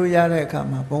ရဲ့အကျိုးရတဲ့အခါ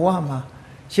မှာဘဝမှာ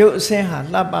ရုပ်အစင်းဟာ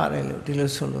လှပတယ်လို့ဒီလို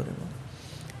ဆိုလို့တယ်ပေါ့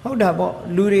ဟုတ်တာပေါ့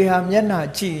လူတွေဟာမျက်နှာ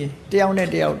ကြည့်ရင်တယောက်နဲ့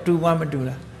တယောက်တူမှမတူ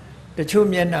တာတချို့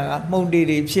မျက်နှာကမှုန်တေ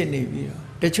တွေဖြစ်နေပြီးတော့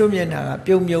တချို့မျက်နှာက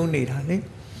ပြုံပြုံနေတာလေ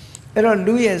အဲ့တော့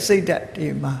လူရဲ့စိတ်ဓာတ်တွေ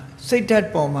မှာစိတ်ဓာတ်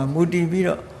ပေါ်မှာမူတည်ပြီး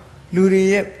တော့လူတွေ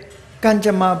ရဲ့ကံကြ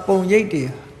မ္မာပုံရိပ်တွေ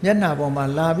မျက်နှာပေါ်မှာ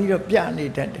လာပြီးတော့ပြနေ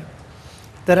တတ်တယ်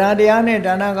တရားတရားနဲ့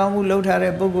ဒါနကောင်းမှုလုပ်ထား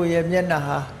တဲ့ပုဂ္ဂိုလ်ရဲ့မျက်နှာ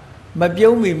ဟာမ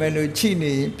ပြုံးမိမယ်လို့ချိ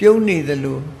နေပြုံးနေသ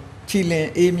လိုခြိလင်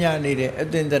အေးမြနေတဲ့အ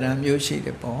သင်္တရာမျိုးရှိတ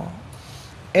ယ်ပေါ့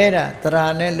အဲ့ဒါတ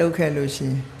ရားနဲ့လုပ်ခဲ့လို့ရှိ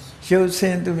ရင် ရုပ်ဆ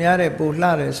င်းသူများတဲ့ပိုလှ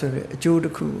တယ်ဆိုတဲ့အကျိုးတ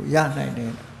စ်ခုရနိုင်တ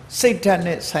ယ်စိတ်ဓာတ်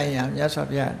နဲ့ဆိုင်ရာမြတ်စွာ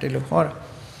ဘုရားဒီလိုဟောတာ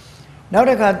နောက်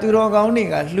တစ်ခါသူတော်ကောင်းတွေ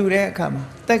ကလှူတဲ့အခါမှာ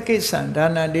တက်ကိစ္စံဒါ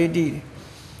နဒေတိ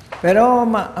ဘယ်တော့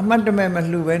မှအမှတ်တမဲ့မ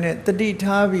လှူဘဲနဲ့တတိ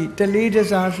ထားပြီးတလေးတ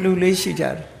စားလှူလေးရှိကြတ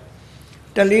ယ်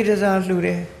တလေးတစားလှူတ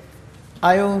ယ်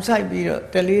အာယုံဆိုင်ပြီးတော့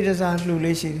တလေးတစားလှူ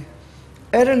လေးရှိတယ်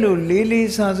အဲ့ဒါလို့လေးလေး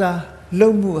စားစားလု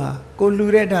ပ်မှုဟာကိုလှူ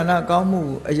တဲ့ဒါနကောင်းမှု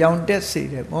ကိုအယောင်တက်စေ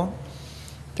တယ်ပေါ့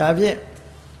ဒါဖြင့်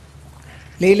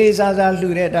လေးလေးစားစားလှူ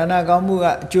တဲ့ဒါနကောင်းမှုက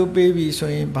အကျိုးပေးပြီ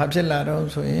ဆိုရင်ဘာဖြစ်လာတော့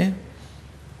ဆိုရင်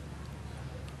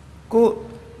ကို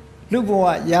လူဘဝ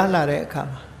ရလာတဲ့အခါ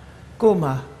မှာကို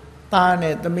မှာသား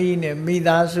နဲ့သမီးနဲ့မိ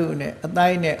သားစုနဲ့အတို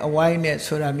င်းနဲ့အဝိုင်းနဲ့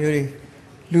ဆိုတာမျိုးတွေ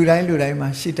လူတိုင်းမှာ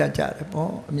ရှိတတ်ကြတယ်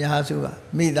ပေါ့အများစုက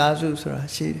မိသားစုဆိုတာ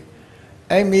ရှိတယ်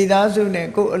အဲ့မိသားစုနဲ့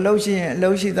ကိုအလုပ်ရှိရင်အလု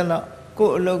ပ်ရှိသလောက်ကို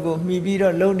အလုပ်ကိုမှီပြီး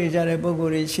တော့လုပ်နေကြတဲ့ပုံကို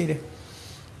ယ်တွေရှိတယ်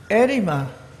အဲ့ဒီမှာ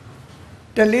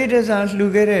တလေးတစားလှူ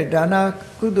ခဲ့တဲ့ဒါန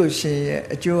ကုသိုလ်ရှင်ရဲ့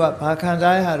အကျိုးကဘာခံ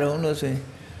စားရတော့လို့ဆိုရင်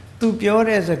သူပြော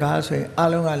တဲ့စကားဆိုရင်အ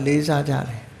လုံးကလေးစားကြ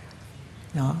တယ်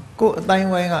နော်ကိုအတိုင်း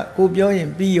ဝိုင်းကကိုပြောရင်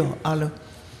ပြီးရောအလုံး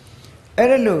အဲ့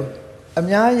ဒါလို့အ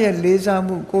များရဲ့လေးစား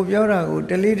မှုကိုပြောတာကို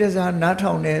တလေးတစားနား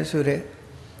ထောင်နေဆိုတဲ့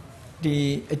ဒီ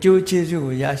အကျိုးကျေးဇူး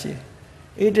ကိုရရှိတယ်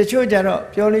အေးတချို့ကြတော့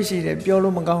ပြောလို့ရှိတယ်ပြော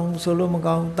လို့မကောင်းဘူးဆိုလို့မ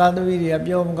ကောင်းဘူးသာသမီတွေက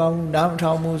ပြောမကောင်းဘူးနားမ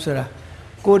ထောင်ဘူးဆိုတာ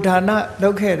ကိုဌာန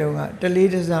လောက်ခဲ့တော့ကတလေး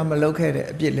တစားမလောက်ခဲ့တဲ့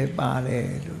အပြစ်လည်းပါတယ်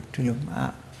လို့ဒီလိုမှ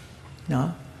နော်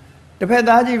တစ်ဖက်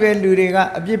သားကြီးပဲလူတွေက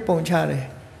အပြစ်ပုံချတယ်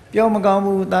ပြောမကောင်း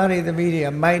ဘူးသားတွေသမီးတွေက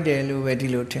မိုက်တယ်လို့ပဲဒီ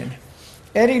လိုထင်တယ်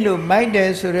အဲ့ဒီလိုမိုက်တယ်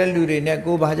ဆိုတဲ့လူတွေနဲ့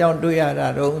ကိုဘာကြောင့်တွေ့ရတာ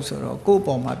တော့ဆိုတော့ကိုယ့်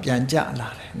ပေါ်မှာပြန်ကြလာ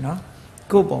တယ်နော်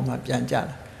ကိုယ့်ပေါ်မှာပြန်ကြ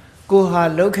လာကိုဟာ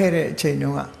လောက်ခဲ့တဲ့အချိန်တု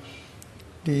န်းက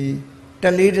ဒီတ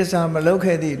လေးတစားမလောက်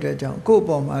ခဲ့သည့်အတွက်ကြောင့်ကိုယ့်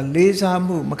ပေါ်မှာလေးစား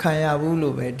မှုမခံရဘူး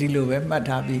လို့ပဲဒီလိုပဲမှတ်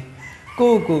ထားပြီး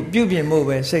ကိုယ့်ကိုပြုပြင်ဖို့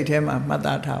ပဲစိတ်ထဲမှာမှတ်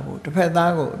သားထားဖို့တစ်ဖက်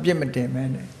သားကိုအပြစ်မတင်မဲ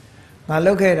နဲ့ငါ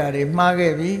လောက်ခဲ့တာတွေမှား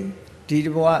ခဲ့ပြီဒီ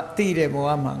ဘဝတိတဲ့ဘဝ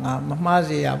မှာငါမမှား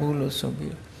စေရဘူးလို့ဆို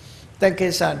ပြီးတက်ကိ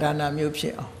စ္စဒါနမျိုးဖြ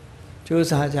စ်အောင်ကြိုး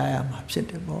စားကြရမှာဖြစ်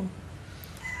တယ်ပေါ့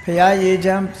ဖရာရေချ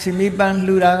မ်းစီမီပန်း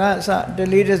လှူတာကအစတ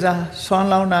လေးတစားဆွမ်း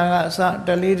လောင်းတာကအစတ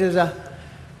လေးတစား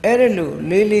အဲ့ဒါလို့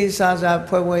လေးလေးစားစား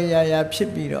ဖွဲ့ရရဖြစ်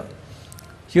ပြီးတော့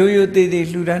ရိုးရိုးသေးသေး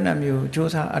လှူဒန်းတာမျိုး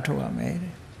ကြိုးစားအထောက်ရမယ်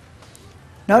တဲ့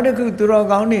နောက်တစ်ခုသူတော်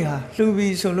ကောင်းတွေဟာလှူ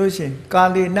ပြီးဆိုလို့ရှိရင်ကာ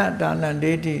လေနဒါနန္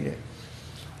ဒေတိတဲ့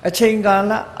အချိန်ကာ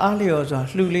လအားလျော်စွာ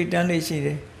လှူလေးတန်းလေးရှိတ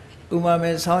ယ်ဥမာ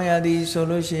မဲ့ဆောင်းရသည်ဆို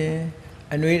လို့ရှိရင်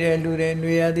အနှွေးတယ်လှူတယ်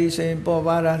နှွေရသည်ဆိုရင်ပေါ်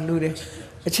ပါတာလှူတယ်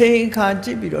အချိန်အခါကြ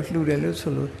ည့်ပြီးတော့လှူတယ်လို့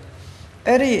ဆိုလို့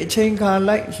အဲ့ဒီအချိန်ခါ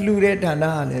လိုက်လှူတဲ့ဒါန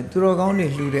ဟာလေသူတော်ကောင်းတွေ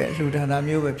လှူတဲ့အလှူဒါန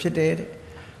မျိုးပဲဖြစ်တယ်တဲ့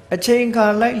အချိန်ခါ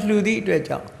လိုက်လှူသည့်အတွက်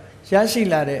ကြောင့်ရရှိ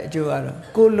လာတဲ့အကျိုးကတော့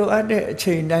ကိုလိုအပ်တဲ့အ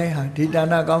ချိန်တိုင်းဟာဒီဒါ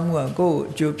နကောင်းမှုကကိုယ့်ကို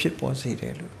အကျိုးဖြစ်ပေါ်စေတ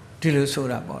ယ်လို့ဒီလိုဆို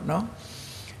တာပေါ့နော်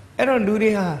အဲ့တော့လူ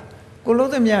တွေဟာကိုလို့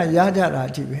သမျှရကြတာ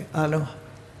ကြည့်ပဲအားလုံး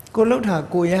ကိုလှုပ်တာ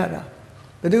ကိုရတာ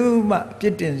ဘယ်သူမှပြ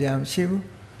စ်တင်စရာမရှိဘူး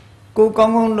ကိုကော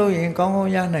င်းကောင်းလုပ်ရင်ကောင်းကော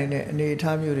င်းရနိုင်တဲ့အနေအ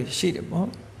ထားမျိုးတွေရှိတယ်ပေါ့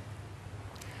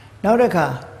နောက်တစ်ခါ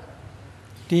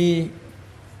ဒီ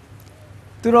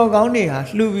သူတော်ကောင်းတွေဟာ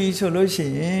လှူပြီးဆိုလို့ရှိ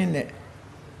ရင်တဲ့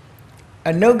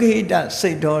အနုဂိတစိ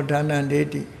တ်တော်ဒါနန္ဒေ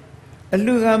တိအ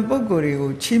လှူခံပုဂ္ဂိုလ်တွေ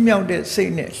ကိုချီးမြှောက်တဲ့စိ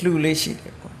တ်နဲ့လှူလေးရှိတ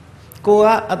ယ်ပေါ့ကိုက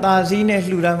အသာစီးနဲ့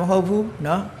လှူတာမဟုတ်ဘူးเ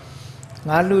นาะ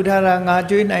ငါလှူထားတာငါ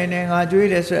ကျွေးနိုင်တယ်ငါကျွေး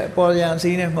တယ်ဆိုအပေါ်ရန်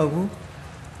စီးနဲ့မဟုတ်ဘူး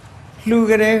လှူ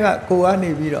ကြတဲ့ကကိုက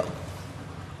နေပြီးတော့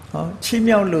ဟောချီး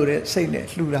မြှောက်လို့တဲ့စိတ်နဲ့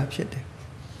လှူတာဖြစ်တယ်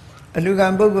အလှူခံ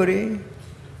ပုဂ္ဂိုလ်တွေ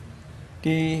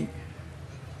ဒီ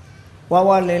ဝဝ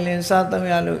လင်းလင်းစားသုံး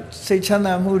ရလို့စိတ်ချမ်း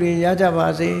သာမှုတွေရကြပါ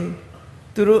စေ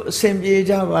သူတို့အစဉ်ပြေ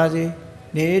ကြပါစေ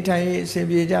နေထိုင်ရေးအစဉ်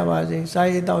ပြေကြပါစေစား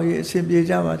ရေးတောက်ရေးအစဉ်ပြေ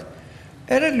ကြပါစေ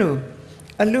အဲ့ဒါလို့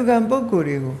အလှူခံပုဂ္ဂိုလ်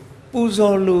တွေကိုပူ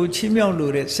ဇော်လို့ချီးမြှောက်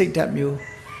လို့တဲ့စိတ်ဓာတ်မျိုး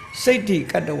စိတ်တိ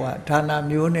ကတ္တဝဒါနာ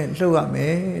မျိုးနဲ့လှုပ်ရမ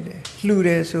ယ်တဲ့လှူတ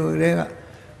ယ်ဆိုတဲ့က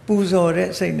ပူဇော်တဲ့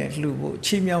စိတ်နဲ့လှူဖို့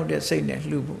ချီးမြှောက်တဲ့စိတ်နဲ့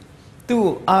လှူဖို့သူ့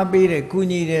ကိုအားပေးတယ်ကူ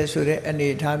ညီတယ်ဆိုတဲ့အနေ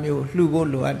အထားမျိုးလှူဖို့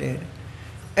လိုအပ်တယ်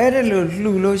အဲ့ဒါလို့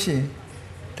လှူလို့ရှိရင်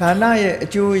ဒါနရဲ့အ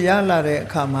ကျိုးရလာတဲ့အ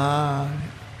ခါမှာ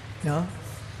နော်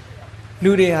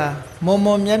လူတွေဟာမွန်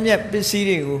မွန်မြတ်မြတ်ပစ္စည်း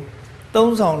တွေကို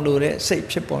သုံးဆောင်လို့တဲ့စိတ်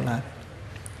ဖြစ်ပေါ်လာ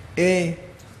တယ်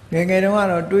ငယ်ငယ်တုန်းက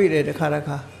တော့တွေးတယ်တစ်ခါ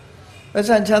ပတ်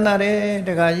စံချမ်းသာတယ်တ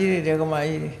ခါကြီးတွေတခါမ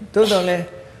ကြီးတွေသို့တော်လဲ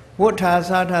ဝတ်ထား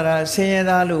စားထားတာဆင်းရဲ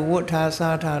သားလို့ဝတ်ထား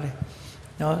စားထားတယ်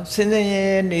နော်ဆင်းရဲ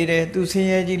နေတယ်သူဆင်း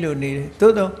ရဲကြီးလို့နေတယ်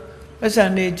သို့တော်ပတ်စံ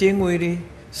နေကျင်းငွေတွေ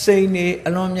စိတ်နေအ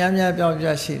လွန်များများပြောင်းပြ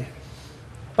ရှိတယ်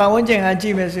ပတ်ဝန်းကျင်ကကြ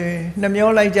ည့်မယ်ဆိုရင်နှမျော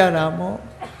လိုက်ကြတာပေါ့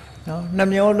နော်နှ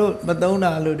မျောလို့မသုံး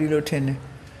တာလို့ဒီလိုထင်တယ်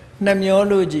နှမျော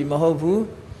လို့ကြီးမဟုတ်ဘူး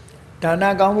ဒါန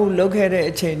ကောင်းမှုလုပ်ခဲ့တဲ့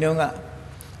အချိန်တုန်းက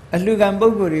အလှူခံပု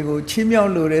ဂ္ဂိုလ်တွေကိုချီးမြှော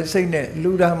က်လို့တဲ့စိတ်နဲ့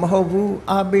လှူတာမဟုတ်ဘူး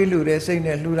အားပေးလို့တဲ့စိတ်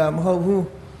နဲ့လှူတာမဟုတ်ဘူး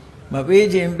mà bế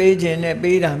trên này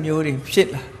bế đàm nhô điဖြစ်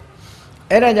là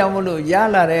ấy là trong một lúc giá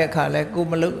là đấy khả lẽ cô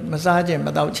mà lúc mà xa trên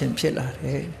mà tao trênဖြစ်là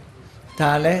thế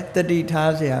thà lẽ tất đi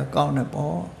tha gì à con là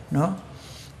bỏ nó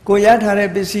cô giá thà lẽ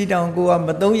bị si đồng cô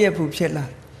mà tốn ye phụဖြစ်là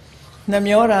nằm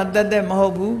nhớ ra tất tất mà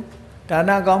hộp phú đã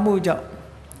na có mưu trọng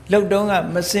lúc đó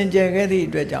mà xin chơi cái gì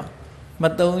để trọng mà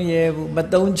tốn ye phụ mà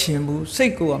tốn tiền phụ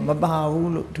xích của mà bao phụ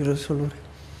lúc thì số lúc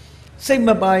xích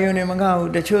mà bao nhiêu này mà ngao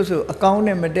để cho số account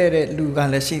này mà để lù cả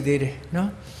là xích thế đấy nó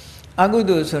aku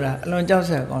tu sura long chao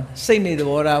sa conစိတ်နေသ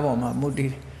ဘောထားပေါ်မှာမူတည်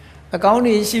တယ်အကောင်း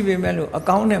နေရှိပေမဲ့လို့အ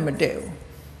ကောင်းနဲ့မတည့်ဘူး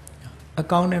အ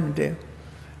ကောင်းနဲ့မတည့်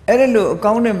အဲ့ဒါလို့အ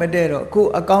ကောင်းနဲ့မတည့်တော့ကို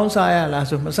အကောင်းစားရလား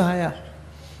ဆိုမစားရ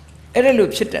အဲ့ဒါလို့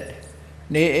ဖြစ်တတ်တယ်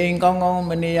နေအိမ်ကောင်းကောင်း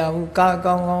မနေရဘူးကား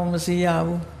ကောင်းကောင်းမစီးရ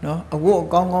ဘူးเนาะအဝတ်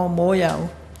ကောင်းကောင်းမောရဘူး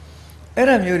အဲ့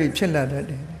ဒါမျိုးတွေဖြစ်လာတတ်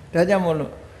တယ်ဒါကြောင့်မို့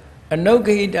လို့အနုဂ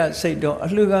ဟိတစိတ်တော့အ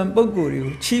လှခံပုဂ္ဂိုလ်တွေ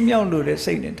ကိုချီးမြှောက်လို့တဲ့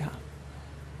စိတ်နဲ့ထား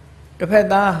တစ်ဖက်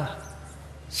သား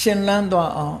ရှင်လန်း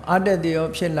သွားအောင်အတ္တတရော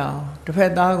ဖြစ်လာအောင်တစ်ဖ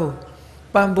က်သားကို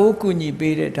ပံ့ပိုးကူညီ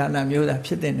ပေးတဲ့ဒါနမျိုးသာဖြ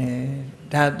စ်တဲ့နဲ့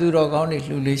ဒါသူတော်ကောင်းတွေ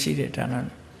လှူလေးရှိတဲ့ဒါန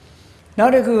နော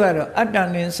က်တစ်ခုကတော့အတ္တ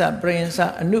နိစ္စပရိယစ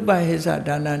အနုပဟိစ္စ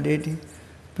ဒါနဒေတိ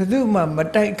ဘယ်သူမှမ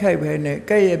တိုက်ခိုက်ပဲနဲ့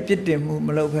ကဲ့ရဲ့ပြစ်တင်မှုမ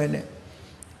လုပ်ဘဲနဲ့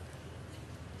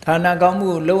ဒါနကောင်းမှု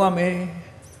ကိုလုပ်ရမယ်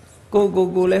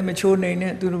ကိုလည်းမချိုးနိုင်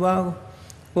နဲ့သူတစ်ပါး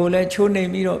ကိုလည်းချိုးနိုင်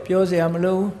ပြီးတော့ပြောစရာမ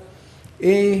လို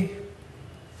အေး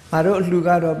ငါတို့အလှူက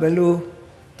တော့ဘယ်လို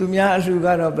သူများအလှူက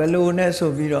တော့ဘယ်လိုနဲ့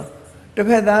ဆိုပြီးတော့တစ်ဖ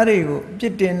က်သားတွေကိုပြ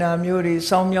စ်တင်တာမျိုးတွေ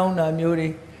စောင်းမြောင်းတာမျိုးတွေ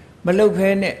မလုပ်ဖဲ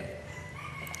နဲ့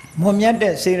မွန်မြတ်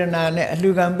တဲ့စေရနာနဲ့အလှူ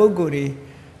ခံပုဂ္ဂိုလ်တွေ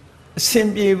အစဉ်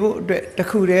ပြေဖို့အတွက်တ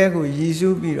ခုတည်းကိုရည်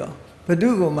စူးပြီးတော့ဘယ်သူ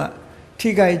ကမှထိ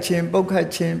ခိုက်ခြင်းပုတ်ခတ်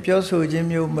ခြင်းပြောဆိုခြင်း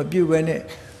မျိုးမပြုဘဲနဲ့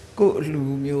ကိုယ်အလှူ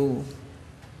မျိုး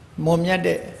မွန်မြတ်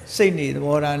တဲ့စိတ်နေသ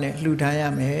ဘောထားနဲ့လှူထားရ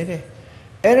မယ်တဲ့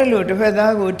အဲ့ဒါလို့တစ်ဖက်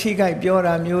သားကိုထိခိုက်ပြော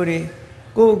တာမျိုးတွေ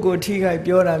ကိုထိခိုက်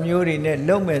ပြောတာမျိုးတွေနဲ့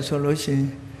လုပ်မယ်ဆိုလို့ရှိရင်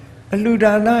အလှူ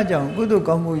ဒါနကြောင့်ကုသိုလ်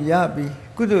ကောင်းမှုရပြီး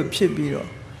ကုသိုလ်ဖြစ်ပြီးတော့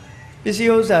ပစ္စ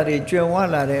ည်းဥစ္စာတွေကျွယ်ဝ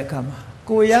လာတဲ့အခါမှာ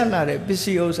ကိုရလာတဲ့ပစ္စ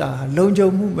ည်းဥစ္စာဟာလုံခြုံ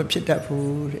မှုမဖြစ်တတ်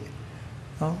ဘူးတဲ့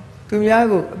ဟောသူများ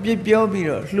ကိုအပြစ်ပြောပြီး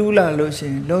တော့လှူလာလို့ရှိ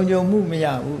ရင်လုံခြုံမှုမရ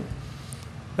ဘူး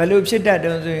ဘယ်လိုဖြစ်တတ်တ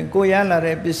ယ်ဆိုရင်ကိုရလာ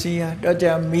တဲ့ပစ္စည်းဟာတော့ကြ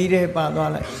မီးတဲ့ပါ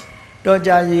သွားလိုက်တော့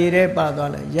ကြရေတဲ့ပါ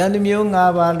သွားလိုက်ရန်သူမျိုး၅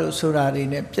ပါးလို့ဆိုတာတွေ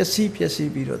နဲ့ပျက်စီး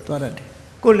ပြီးတော့သွားတတ်တယ်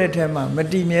ကိုယ်လက်ထဲမှာမ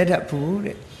တည်မြဲတတ်ဘူး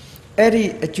တဲ့အဲ့ဒီ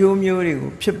အကျိုးမျိုးတွေ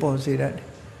ကိုဖြစ်ပေါ်စေတတ်တယ်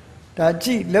ဒါကြ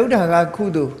ည့်လောက်တာကကု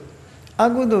သိုလ်အ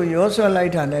ကုသိုလ်ရောဆွဲလို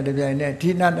က်တာနဲ့တပြိုင်နက်ဒီ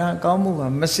နာတာကောင်းမှုက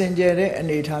မစင်ကြဲတဲ့အ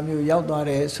နေအထားမျိုးရောက်သွား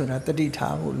တယ်ဆိုတာတတိ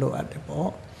ထားဖို့လိုအပ်တယ်ပေါ့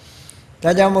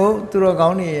ဒါကြောင့်မို့သူတော်ကော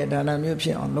င်းတွေရဲ့ဒါနမျိုးဖြ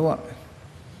စ်အောင်လုပ်ရမယ်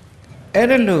အဲ့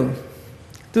ဒါလို့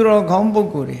သူတော်ကောင်းပုဂ္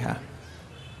ဂိုလ်တွေဟာ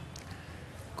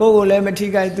ကိုယ်ကိုလည်းမထိ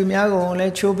ခိုက်သူများကိုလ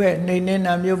ည်းချိုးဖဲ့နှိမ်နှင်း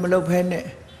တာမျိုးမလုပ်ဖဲနဲ့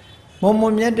မုံ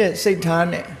မြတ်တဲ့စိတ်ထား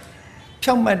နဲ့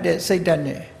ဖြောင့်မတ်တဲ့စိတ်ဓာတ်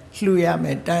နဲ့လှူရမ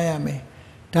ယ်တန်းရမယ်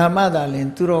ဓမ္မသာလင်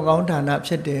သူတော်ကောင်းဌာန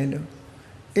ဖြစ်တယ်လို့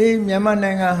မြန်မာ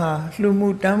နိုင်ငံဟာလှူမှု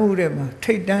တန်းမှုတွေမှာ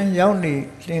ထိတ်တန်းရောက်နေ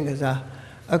လင်းကစား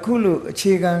အခုလိုအ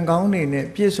ခြေခံကောင်းနေနဲ့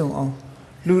ပြည့်စုံအောင်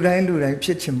လူတိုင်းဖြ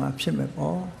စ်ချင်မှာဖြစ်မယ်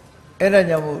ပေါ့အဲ့ဒါ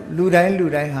ကြောင့်မို့လူတိုင်း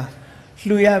ဟာ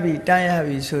လှူရပြီတန်းရ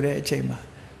ပြီဆိုတဲ့အချိန်မှာ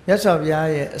မြတ်စွာဘုရား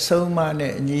ရဲ့အဆုံးအမ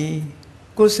နဲ့အညီ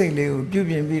ကိုယ်စိတ်လေးကိုပြု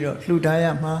ပြင်ပြီးတော့လှူထားရ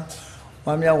မှာ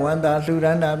ဝါမြောက်ဝမ်းသာလှူဒ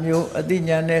န်းတာမျိုးအတိ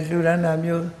ညာနဲ့လှူဒန်းတာ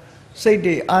မျိုးစိတ်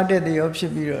တွေအားတက်တဲ့ရောဖြ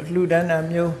စ်ပြီးတော့လှူဒန်းတာ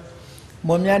မျိုး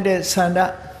မွန်မြတ်တဲ့ဆန္ဒ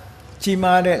ကြီး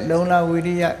မားတဲ့လုံလဝိ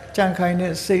ရိယကြံ့ခိုင်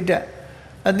တဲ့စိတ်ဓာတ်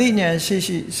အတိညာရှိ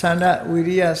ဆန္ဒဝိ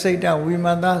ရိယစိတ်ဓာတ်ဝိ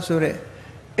မာန်ဆိုတဲ့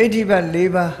ဣတိပတ်၄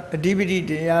ပါးအဓိပတိ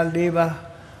တရား၄ပါး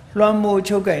လွှမ်းမိုး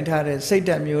ချုပ်ကင်ထားတဲ့စိတ်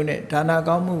ဓာတ်မျိုးနဲ့ဒါန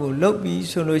ကောင်းမှုကိုလုပ်ပြီး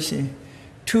ဆိုလို့ရှိရင်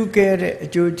ထူးကဲတဲ့အ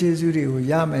ကျိုးကျေးဇူးတွေကို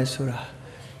ရမယ်ဆိုတာ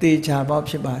သေချာပေါက်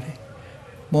ဖြစ်ပါတယ်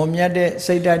မွန်မြတ်တဲ့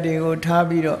စိတ်ဓာတ်တွေကိုထား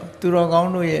ပြီးတော့သူတော်ကော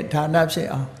င်းတို့ရဲ့ဌာနဖြစ်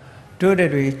အောင်တို့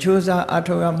တွေစူးစမ်းအ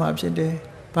ထောက်အမှာဖြစ်တယ်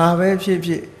။ဘာပဲဖြစ်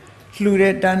လှူ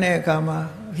တဲ့တန်းတဲ့အခါမှာ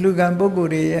လှူကံပုဂ္ဂို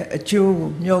လ်တွေရဲ့အကျိုးကို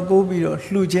မျှော်ကိုးပြီးတော့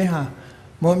လှူခြင်းဟာ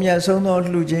မွန်မြတ်ဆုံးသော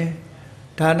လှူခြင်း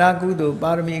ဒါနကုသိုလ်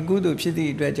ပါရမီကုသိုလ်ဖြစ်သ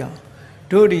ည့်အတွက်ကြောင့်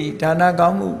တို့ဒီဒါနကော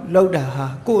င်းမှုလုပ်တာဟာ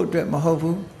ကိုယ့်အတွက်မဟုတ်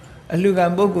ဘူးအလှူကံ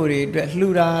ပုဂ္ဂိုလ်တွေအတွက်လှူ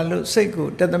တာလို့စိတ်ကို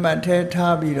တသမတ်ထဲ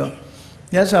ထားပြီးတော့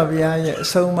မြတ်စွာဘုရားရဲ့အ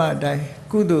ဆုံးအမအတိုင်း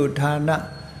ကုသိုလ်ဒါန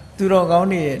သူတော်ကောင်း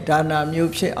တွေရဲ့ဒါန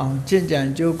မျိုးဖြစ်အောင်ကြင်ကြံ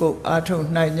ကြိုးကုပ်အားထုတ်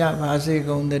နိုင်ကြပါစေ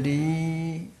ကုန်သတည်း